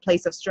out of a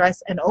place of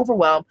stress and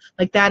overwhelm,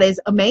 like that is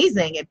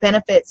amazing. It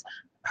benefits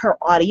her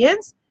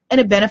audience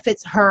and it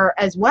benefits her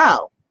as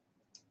well.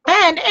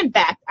 And in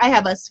fact, I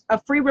have a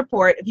free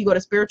report. If you go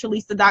to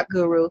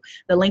spiritualista.guru,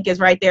 the link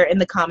is right there in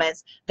the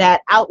comments,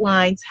 that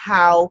outlines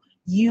how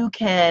you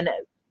can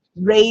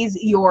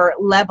raise your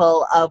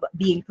level of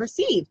being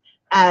perceived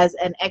as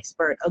an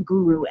expert, a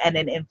guru, and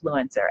an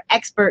influencer.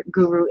 Expert,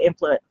 guru,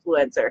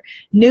 influencer.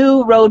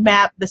 New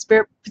roadmap, the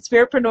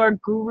Spiritpreneur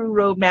Guru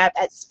Roadmap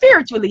at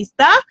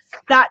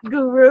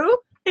spiritualista.guru.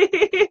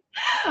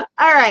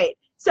 All right.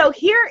 So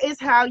here is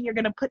how you're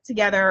going to put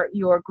together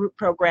your group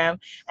program.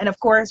 And of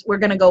course, we're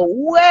going to go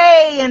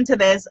way into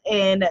this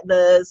in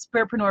the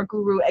Spiritpreneur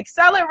Guru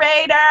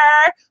Accelerator.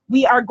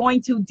 We are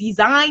going to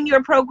design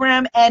your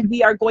program and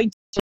we are going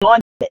to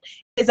launch it.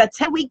 It's a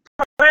 10-week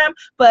program,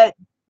 but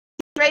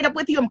straight up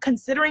with you, I'm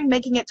considering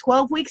making it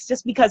 12 weeks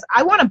just because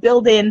I want to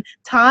build in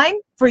time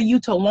for you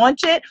to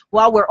launch it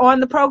while we're on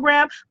the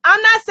program. I'm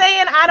not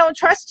saying I don't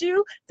trust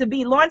you to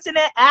be launching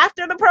it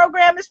after the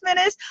program is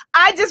finished.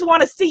 I just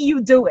want to see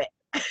you do it.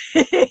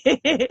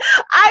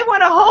 I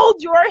want to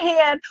hold your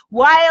hand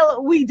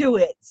while we do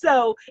it.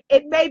 So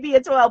it may be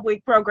a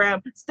 12-week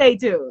program. Stay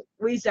tuned.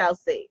 We shall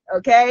see.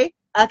 Okay?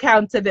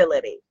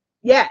 Accountability.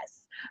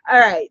 Yes. All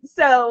right.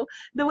 So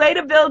the way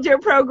to build your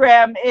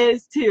program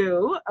is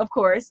to, of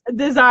course,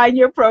 design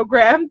your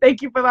program.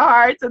 Thank you for the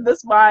hearts and the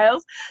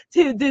smiles.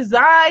 To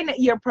design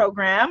your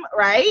program,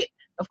 right?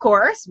 Of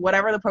course,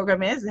 whatever the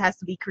program is, it has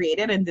to be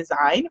created and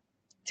designed.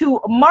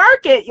 To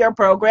market your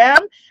program,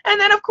 and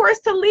then of course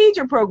to lead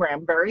your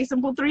program. Very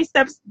simple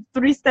three-step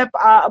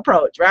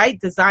approach,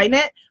 right? Design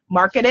it,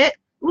 market it,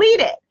 lead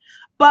it.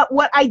 But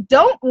what I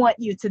don't want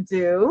you to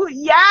do,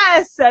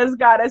 yes, says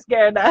Goddess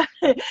Gerda,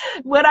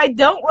 what I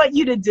don't want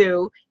you to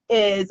do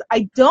is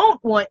I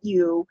don't want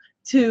you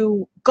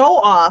to go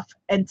off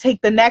and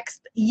take the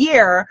next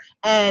year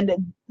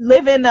and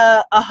live in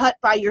a hut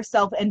by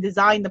yourself and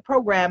design the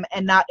program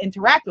and not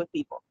interact with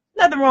people.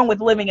 Nothing wrong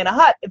with living in a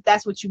hut if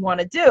that's what you want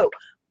to do.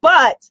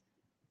 But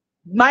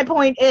my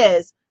point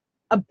is,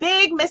 a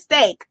big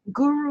mistake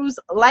gurus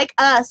like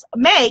us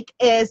make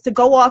is to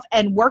go off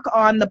and work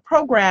on the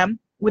program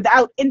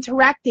without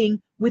interacting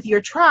with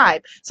your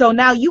tribe. So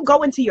now you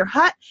go into your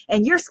hut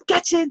and you're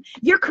sketching,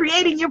 you're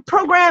creating your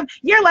program,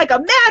 you're like a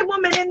mad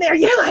woman in there,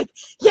 you're like,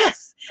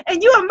 yes,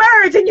 and you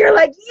emerge and you're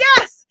like,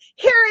 yes,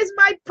 here is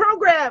my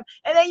program.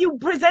 And then you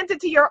present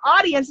it to your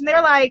audience and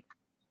they're like,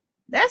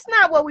 that's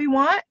not what we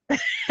want.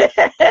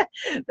 That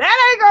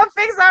ain't gonna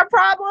fix our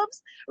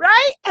problems,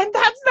 right? And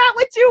that's not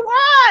what you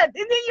want.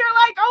 And then you're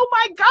like, oh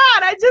my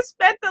God, I just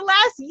spent the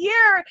last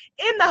year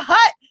in the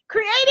hut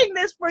creating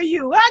this for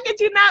you. How could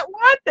you not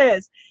want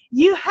this?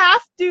 You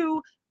have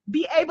to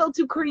be able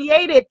to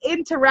create it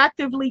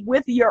interactively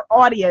with your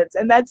audience.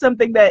 And that's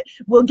something that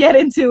we'll get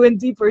into in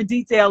deeper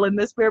detail in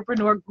the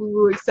Spiritpreneur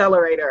Guru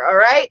Accelerator, all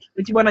right?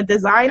 But you want to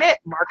design it,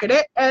 market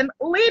it, and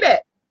lead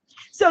it.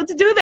 So to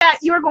do that,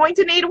 you're going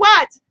to need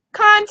what?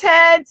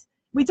 Content.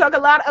 We talk a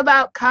lot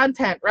about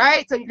content,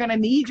 right? So you're going to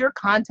need your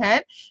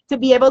content to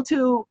be able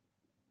to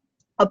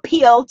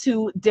appeal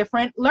to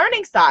different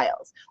learning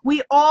styles.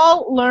 We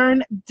all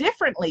learn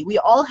differently. We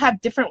all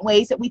have different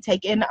ways that we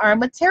take in our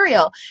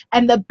material.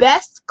 And the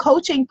best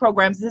coaching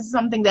programs, this is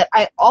something that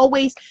I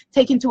always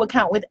take into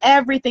account with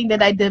everything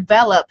that I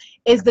develop,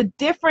 is the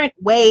different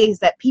ways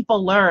that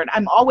people learn.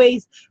 I'm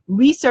always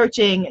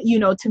researching,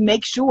 to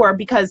make sure,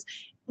 because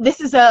this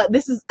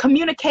is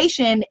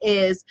communication,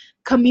 is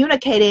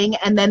communicating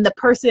and then the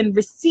person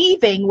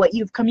receiving what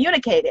you've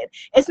communicated.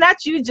 It's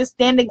not you just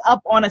standing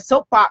up on a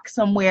soapbox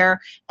somewhere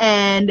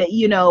and,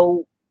 you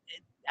know,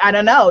 I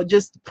don't know,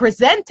 just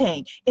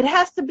presenting. It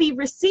has to be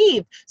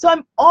received.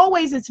 So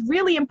it's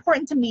really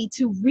important to me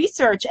to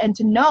research and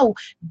to know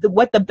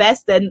what the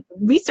best and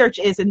research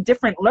is in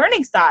different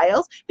learning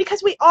styles,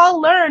 because we all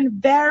learn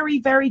very,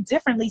 very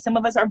differently. Some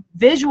of us are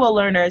visual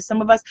learners.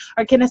 Some of us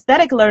are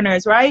kinesthetic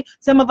learners, right?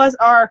 Some of us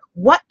are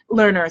what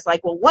learners,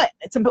 like, well, what?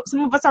 Some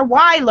of us are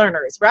why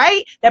learners,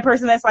 right? That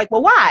person that's like,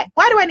 well, why?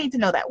 Why do I need to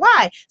know that?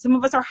 Why? Some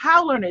of us are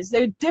how learners.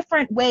 There are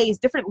different ways,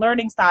 different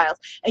learning styles.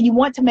 And you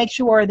want to make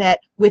sure that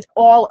with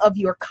all of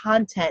your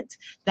content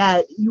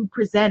that you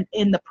present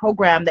in the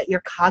program that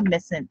you're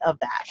cognizant of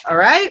that, all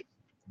right?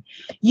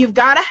 You've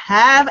got to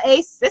have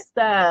a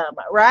system,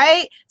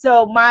 right?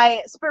 So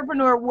my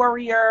Spiritpreneur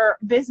Warrior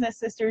business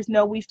sisters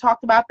know we've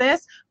talked about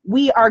this.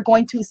 We are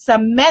going to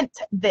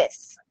cement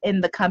this in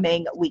the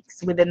coming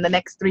weeks. Within the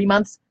next 3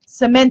 months,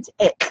 cement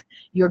it,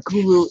 your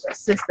guru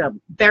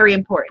system. Very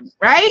important,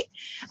 right?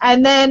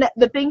 And then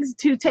the things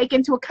to take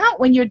into account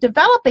when you're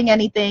developing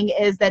anything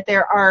is that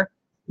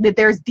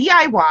there's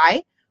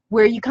DIY,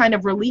 where you kind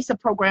of release a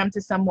program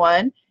to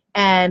someone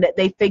and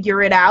they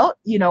figure it out,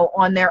 you know,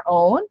 on their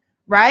own,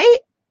 right?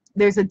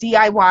 There's a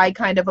DIY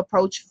kind of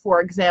approach,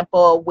 for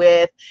example,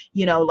 with,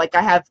 you know, like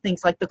I have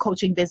things like the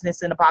Coaching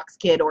Business in a Box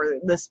Kit or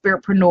the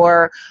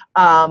Spiritpreneur,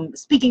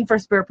 Speaking for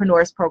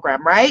Spiritpreneurs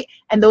program, right?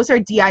 And those are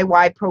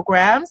DIY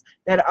programs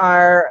that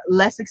are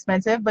less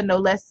expensive, but no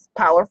less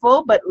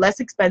powerful, but less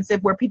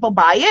expensive, where people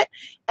buy it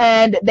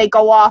and they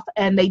go off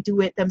and they do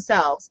it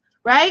themselves,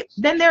 right?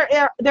 Then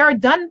there are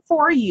done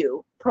for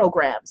you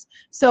programs.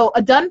 So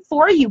a done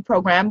for you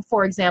program,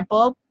 for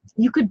example,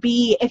 you could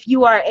be, if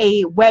you are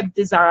a web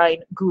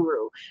design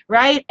guru,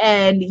 right?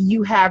 And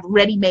you have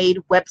ready-made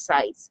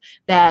websites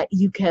that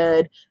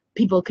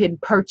people can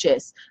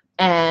purchase,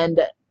 and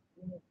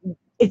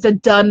it's a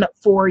done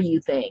for you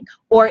thing.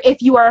 Or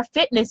if you are a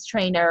fitness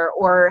trainer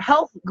or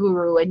health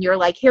guru and you're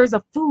like, here's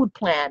a food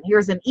plan,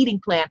 here's an eating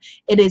plan,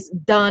 it is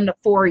done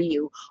for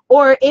you.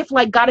 Or if,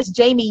 like Goddess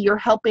Jamie, you're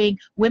helping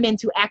women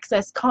to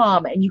access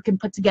calm and you can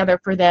put together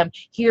for them,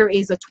 here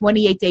is a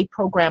 28-day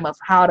program of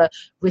how to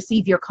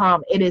receive your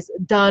calm. It is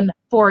done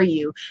for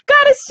you.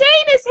 Goddess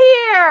Shane is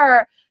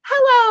here.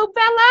 Hello,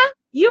 Bella.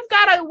 You've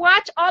got to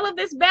watch all of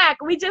this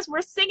back. We just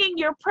were singing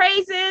your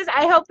praises.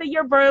 I hope that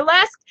your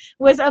burlesque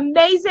was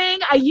amazing.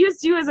 I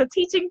used you as a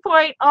teaching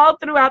point all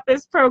throughout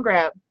this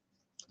program.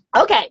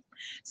 Okay,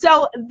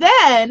 so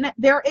then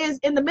there is,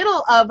 in the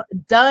middle of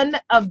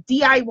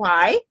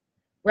DIY,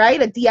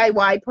 right? A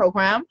DIY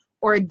program,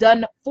 or a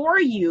done for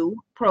you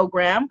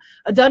program.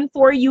 A done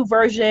for you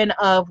version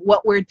of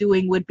what we're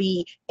doing would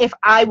be if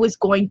I was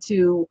going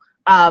to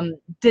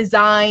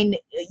design,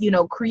 you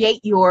know,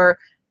 create your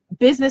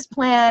business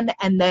plan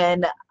and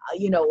then,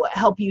 you know,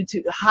 help you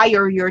to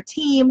hire your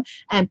team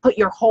and put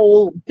your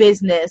whole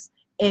business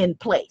in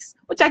place,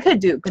 which I could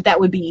do, but that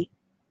would be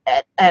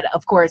at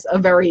of course, a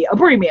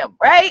premium,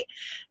 right?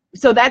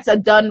 So that's a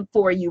done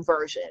for you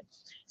version.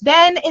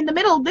 Then in the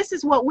middle, this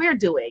is what we're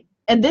doing.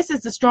 And this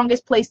is the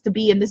strongest place to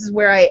be. And this is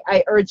where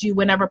I urge you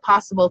whenever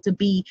possible to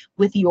be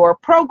with your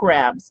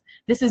programs.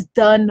 This is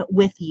done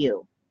with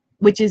you,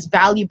 which is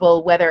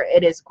valuable, whether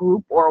it is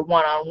group or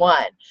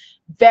one-on-one.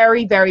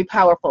 Very, very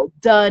powerful,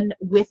 done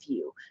with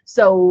you.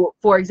 So,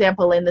 for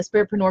example, in the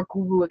Spiritpreneur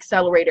Guru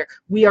Accelerator,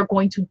 we are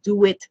going to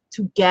do it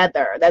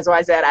together. That's why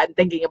I said I'm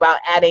thinking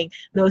about adding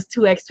those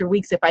 2 extra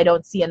weeks if I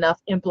don't see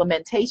enough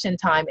implementation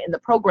time in the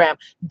program.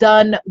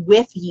 Done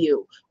with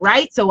you,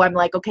 right? So I'm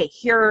like, okay,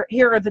 here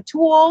are the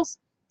tools.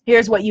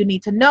 Here's what you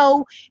need to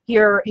know.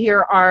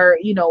 Here are,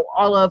 you know,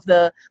 all of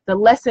the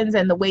lessons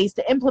and the ways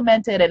to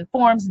implement it, and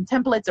forms and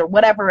templates or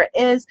whatever it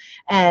is,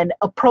 and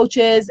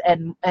approaches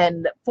and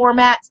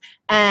formats.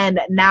 And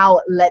now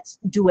let's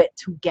do it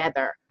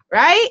together,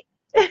 right?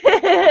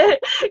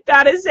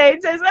 Goddess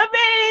Shane says,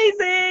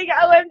 amazing.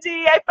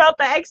 OMG, I felt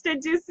the extra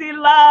juicy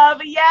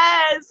love.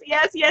 Yes,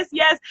 yes, yes,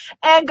 yes.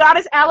 And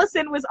Goddess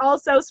Allison was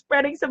also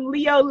spreading some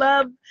Leo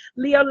love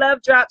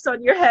drops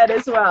on your head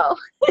as well.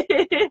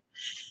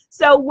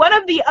 So one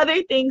of the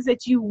other things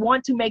that you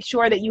want to make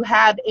sure that you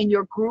have in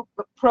your group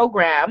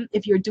program,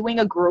 if you're doing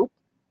a group,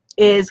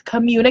 is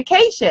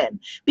communication.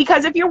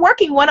 Because if you're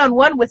working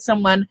one-on-one with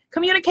someone,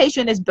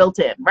 communication is built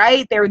in,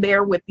 right? They're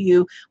there with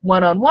you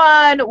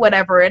one-on-one,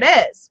 whatever it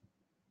is.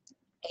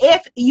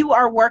 If you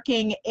are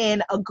working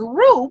in a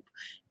group,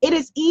 it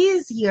is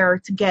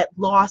easier to get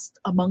lost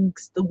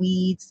amongst the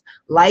weeds.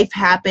 Life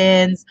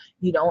happens.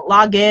 You don't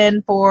log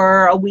in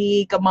for a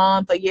week, a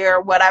month, a year,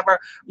 whatever,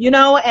 you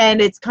know, and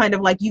it's kind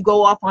of like you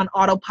go off on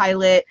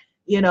autopilot,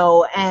 you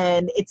know,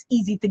 and it's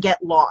easy to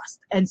get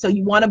lost. And so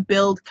you want to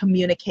build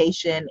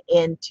communication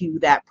into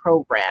that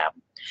program.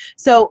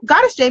 So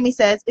Goddess Jamie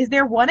says, is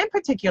there one in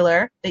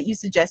particular that you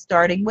suggest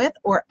starting with,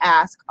 or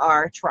ask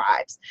our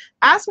tribes?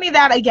 Ask me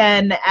that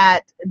again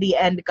at the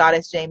end,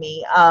 Goddess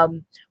Jamie.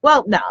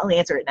 Well, no, I'll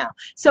answer it now.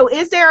 So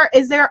is there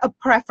a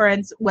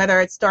preference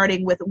whether it's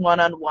starting with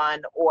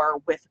one-on-one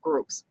or with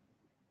groups?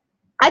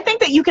 I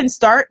think that you can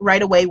start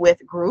right away with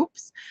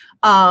groups.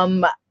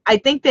 I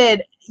think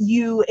that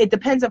it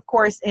depends, of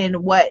course,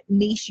 in what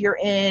niche you're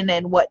in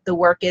and what the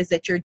work is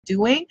that you're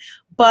doing.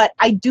 But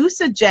I do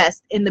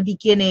suggest in the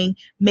beginning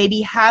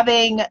maybe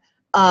having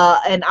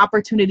an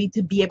opportunity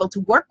to be able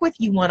to work with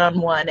you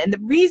one-on-one. And the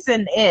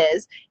reason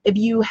is, if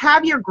you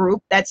have your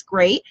group, that's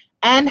great,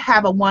 and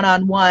have a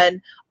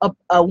one-on-one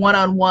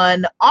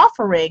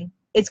offering,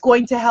 it's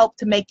going to help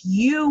to make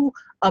you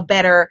a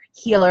better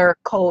healer,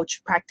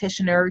 coach,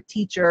 practitioner,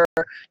 teacher,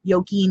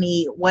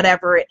 yogini,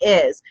 whatever it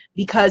is,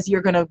 because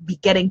you're going to be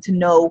getting to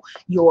know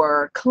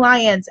your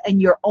clients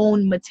and your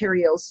own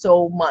materials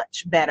so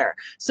much better.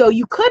 So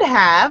you could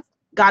have,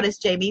 Goddess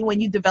Jamie,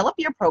 when you develop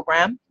your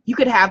program, you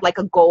could have like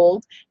a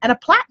gold and a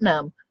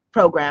platinum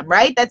program,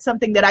 right? That's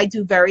something that I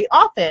do very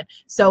often.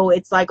 So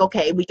it's like,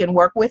 okay, we can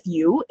work with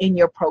you in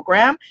your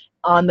program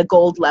on the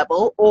gold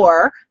level,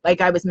 or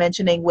like I was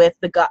mentioning with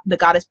the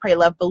Goddess Pray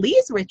Love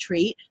Belize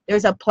retreat,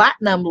 there's a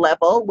platinum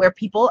level where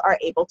people are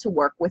able to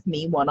work with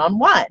me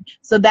one-on-one.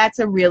 So that's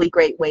a really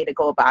great way to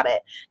go about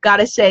it.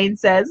 Goddess Shane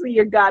says,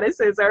 your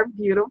goddesses are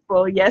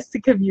beautiful. Yes to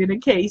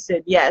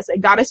communication. Yes,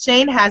 and Goddess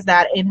Shane has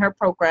that in her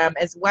program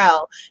as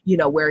well, you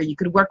know, where you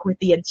could work with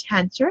the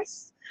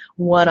enchantress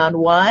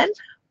one-on-one,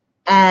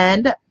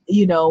 and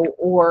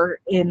or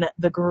in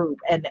the group,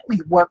 and we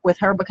work with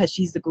her because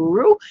she's the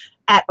guru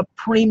at a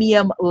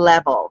premium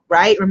level,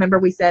 right? Remember,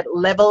 we said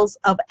levels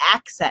of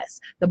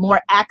access. The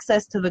more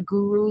access to the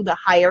guru, the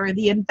higher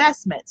the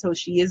investment. So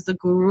she is the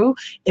guru.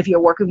 If you're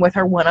working with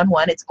her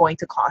one-on-one, it's going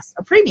to cost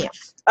a premium.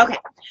 Okay,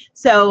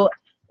 so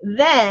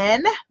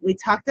then we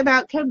talked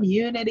about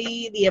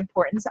community, the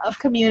importance of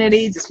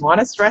community. Just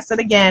want to stress it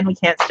again. We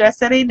can't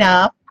stress it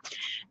enough.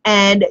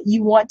 And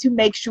you want to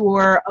make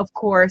sure, of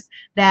course,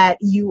 that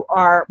you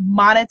are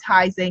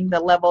monetizing the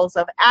levels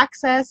of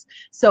access.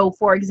 So,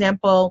 for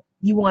example,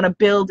 you want to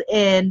build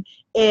in,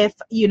 if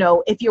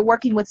you're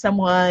working with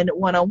someone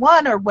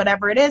one-on-one or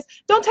whatever it is,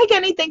 don't take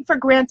anything for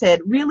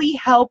granted. Really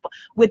help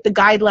with the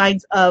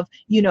guidelines of,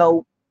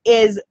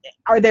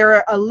 are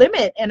there a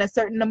limit and a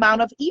certain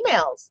amount of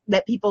emails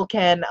that people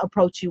can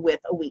approach you with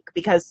a week?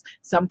 Because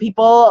some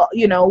people,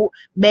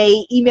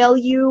 may email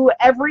you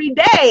every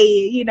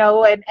day,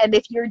 and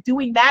if you're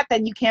doing that,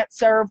 then you can't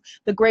serve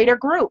the greater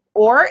group.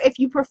 Or if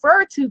you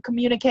prefer to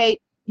communicate,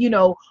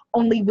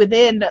 only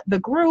within the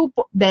group,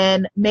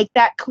 then make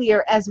that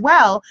clear as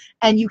well.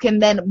 And you can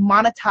then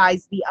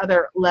monetize the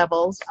other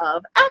levels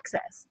of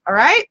access. All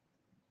right.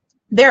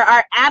 There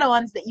are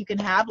add-ons that you can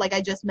have, like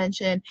I just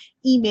mentioned,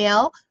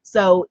 email.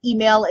 So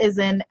email is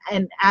an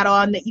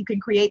add-on that you can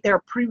create. There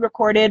are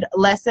pre-recorded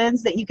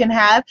lessons that you can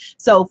have.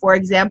 So for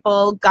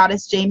example,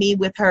 Goddess Jamie,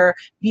 with her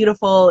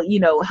beautiful,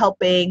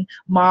 helping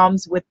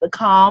moms with the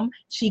calm,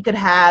 she could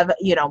have,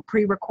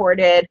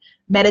 pre-recorded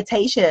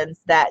meditations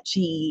that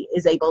she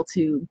is able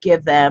to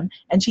give them,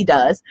 and she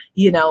does,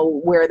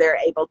 where they're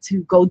able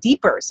to go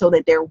deeper, so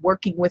that they're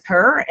working with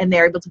her and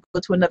they're able to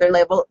go to another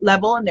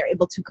level and they're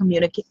able to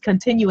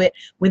continue it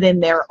within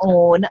their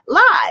own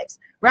lives,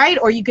 right?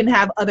 Or you can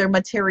have other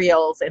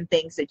materials and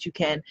things that you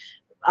can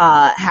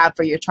have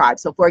for your tribe.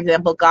 So for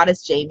example,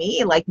 Goddess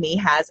Jamie, like me,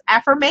 has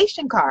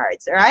affirmation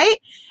cards, right?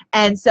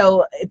 And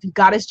so if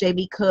Goddess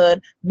Jamie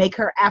could make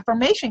her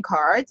affirmation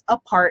cards a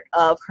part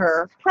of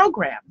her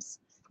programs.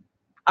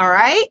 All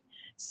right.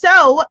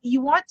 So you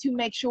want to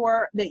make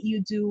sure that you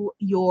do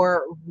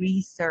your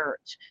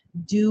research.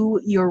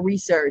 Do your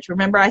research.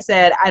 Remember, I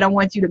said I don't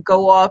want you to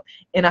go off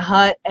in a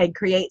hut and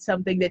create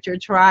something that your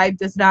tribe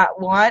does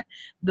not want.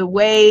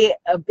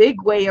 A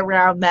big way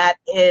around that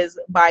is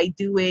by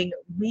doing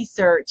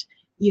research,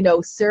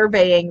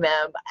 surveying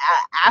them,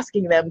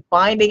 asking them,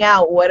 finding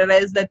out what it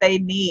is that they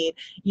need,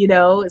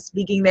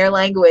 speaking their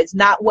language,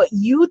 not what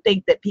you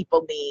think that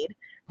people need,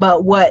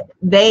 but what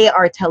they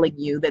are telling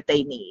you that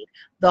they need.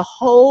 The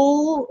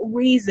whole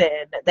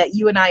reason that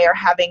you and I are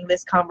having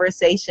this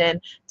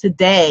conversation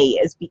today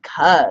is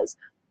because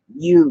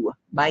you,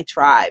 my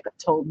tribe,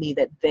 told me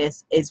that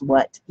this is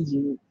what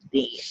you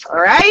need. All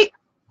right?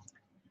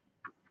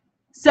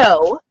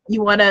 So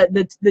you want to,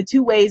 the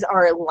two ways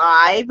are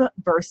live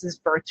versus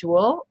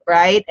virtual,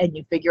 right? And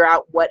you figure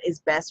out what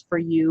is best for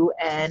you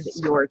and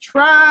your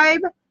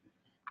tribe.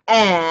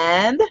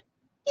 And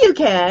you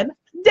can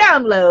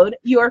download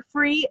your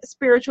free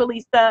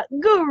Spiritualista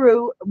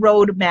Guru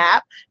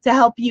Roadmap to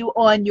help you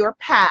on your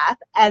path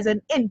as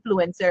an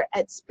influencer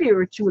at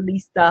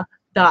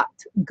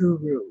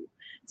spiritualista.guru.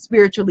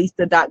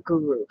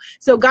 Spiritualista.guru.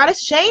 So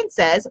Goddess Shane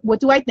says,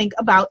 what do I think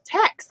about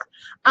text?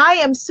 I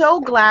am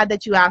so glad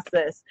that you asked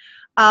this.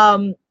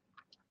 I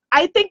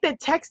think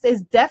that text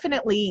is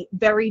definitely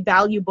very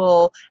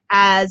valuable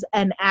as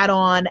an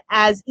add-on,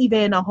 as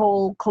even a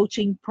whole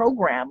coaching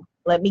program.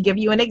 Let me give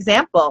you an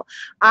example.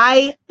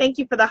 I thank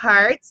you for the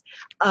hearts.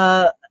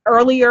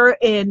 earlier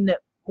in,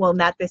 well,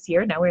 not this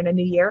year, now we're in a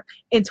new year,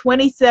 in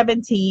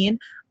 2017,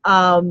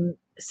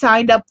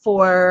 signed up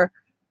for,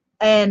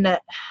 and I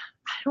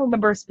don't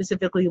remember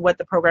specifically what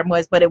the program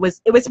was, but it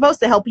was supposed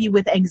to help you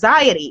with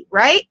anxiety,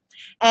 right?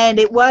 And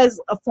it was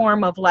a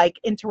form of like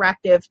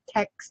interactive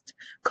text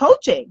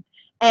coaching.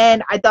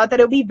 And I thought that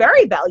it would be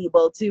very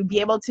valuable to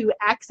be able to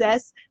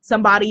access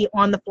somebody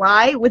on the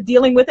fly with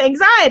dealing with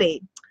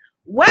anxiety.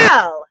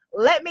 Well,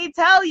 let me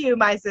tell you,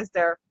 my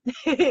sister,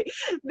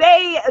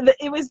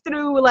 it was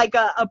through like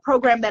a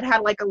program that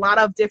had like a lot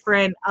of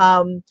different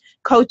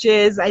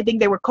coaches. I think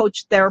they were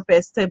coach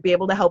therapists to be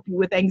able to help you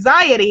with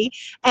anxiety.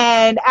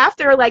 And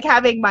after like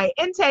having my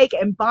intake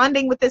and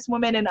bonding with this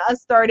woman and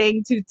us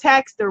starting to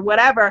text or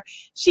whatever,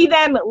 she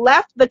then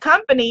left the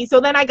company. So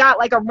then I got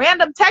like a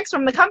random text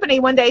from the company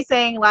one day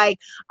saying like,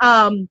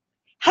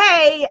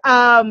 hey,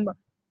 I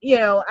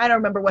don't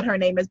remember what her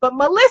name is, but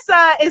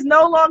Melissa is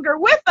no longer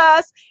with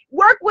us.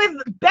 Work with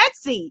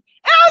Betsy.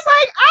 And I was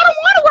like, I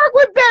don't want to work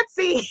with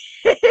Betsy.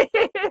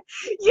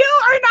 You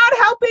are not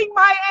helping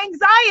my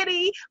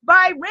anxiety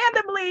by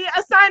randomly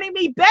assigning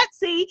me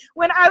Betsy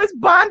when I was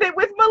bonded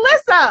with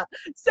Melissa.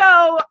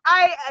 So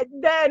I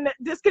then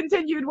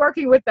discontinued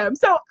working with them.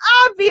 So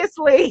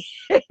obviously,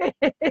 you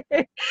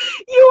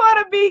want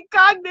to be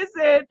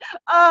cognizant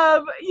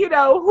of,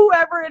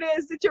 whoever it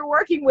is that you're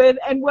working with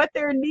and what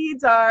their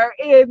needs are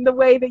in the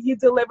way that you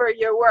deliver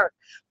your work.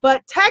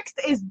 But text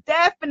is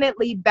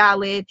definitely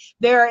valid.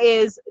 There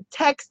is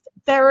text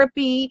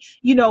therapy,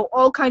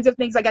 all kinds of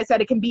things. Like I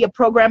said, it can be a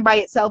program by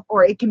itself,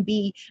 or it can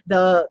be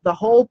the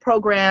whole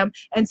program.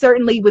 And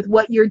certainly with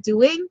what you're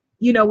doing,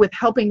 with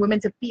helping women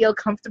to feel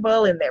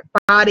comfortable in their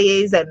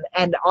bodies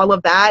and all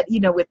of that,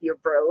 with your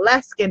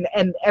burlesque and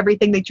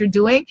everything that you're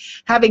doing,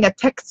 having a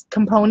text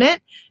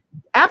component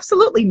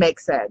absolutely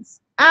makes sense.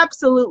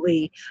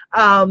 Absolutely.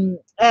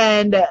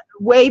 And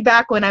way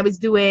back when I was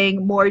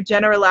doing more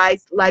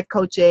generalized life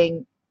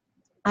coaching,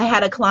 I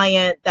had a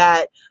client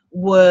that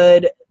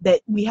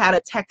we had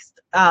a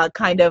text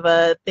kind of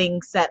a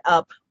thing set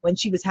up when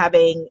she was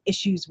having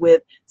issues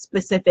with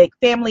specific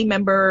family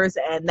members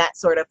and that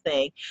sort of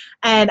thing.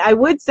 And I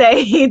would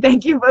say,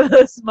 thank you for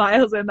the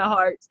smiles and the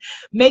hearts.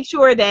 Make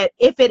sure that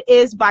if it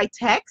is by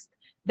text,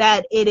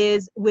 that it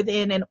is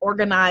within an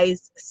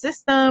organized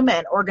system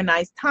and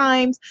organized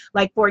times.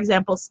 Like, for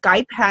example,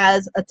 Skype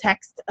has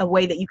a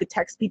way that you could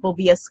text people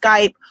via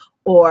Skype,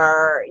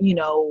 or,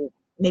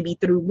 maybe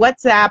through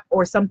WhatsApp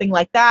or something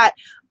like that,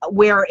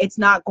 where it's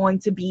not going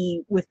to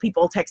be with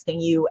people texting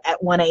you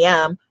at 1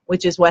 a.m.,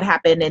 which is what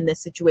happened in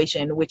this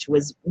situation, which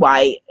was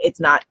why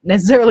it's not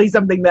necessarily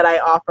something that I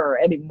offer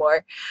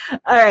anymore.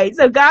 All right,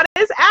 so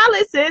Goddess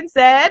Allison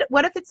said,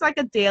 what if it's like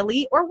a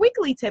daily or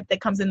weekly tip that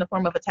comes in the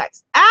form of a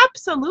text?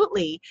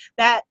 Absolutely.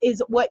 That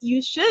is what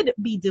you should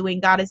be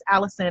doing, Goddess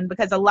Allison,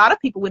 because a lot of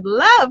people would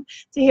love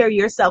to hear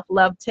your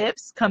self-love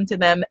tips come to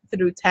them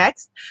through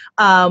text.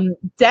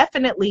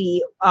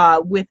 Definitely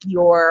with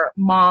your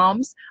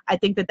moms, I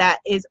think that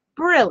is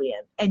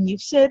brilliant, and you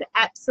should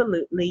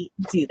absolutely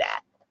do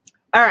that.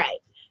 All right,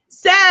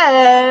 so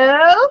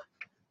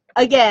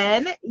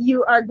again,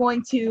 you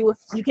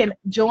can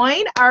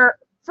join our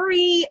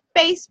free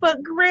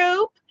Facebook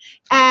group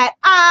at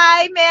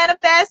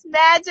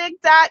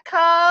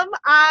imanifestmagic.com,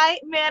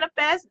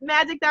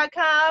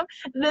 imanifestmagic.com,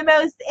 the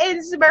most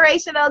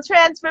inspirational,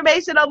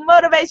 transformational,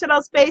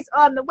 motivational space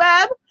on the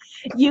web.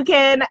 You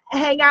can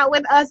hang out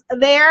with us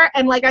there,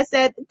 and like I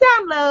said,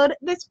 download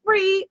this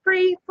free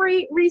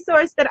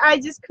resource that I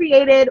just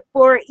created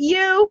for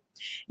you,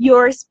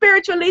 your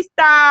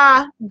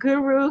Spiritualista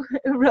Guru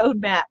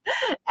Roadmap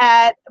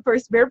for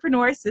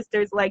Spiritpreneur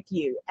sisters like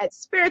you at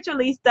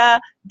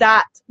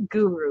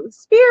spiritualista.guru.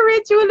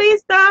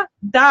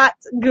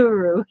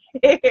 Spiritualista.guru.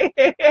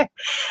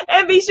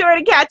 And be sure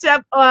to catch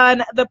up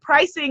on the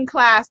pricing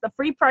class, the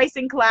free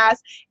pricing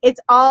class. It's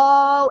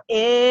all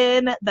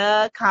in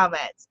the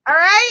comments. All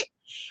right?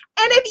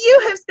 And if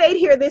you have stayed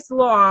here this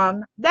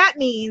long, that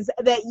means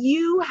that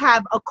you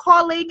have a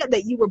calling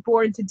that you were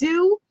born to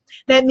do.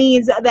 That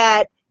means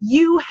that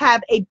you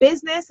have a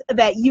business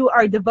that you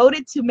are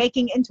devoted to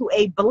making into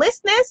a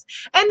blissness,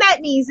 and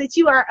that means that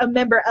you are a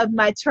member of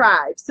my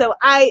tribe. So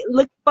I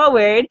look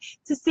forward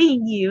to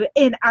seeing you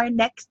in our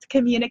next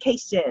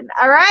communication.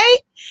 All right?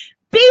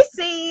 Be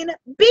seen,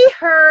 be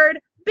heard,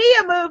 be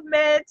a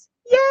movement.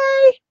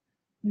 Yay!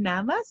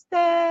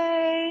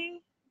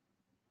 Namaste.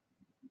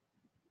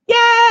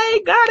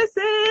 Yay,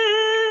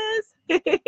 goddesses!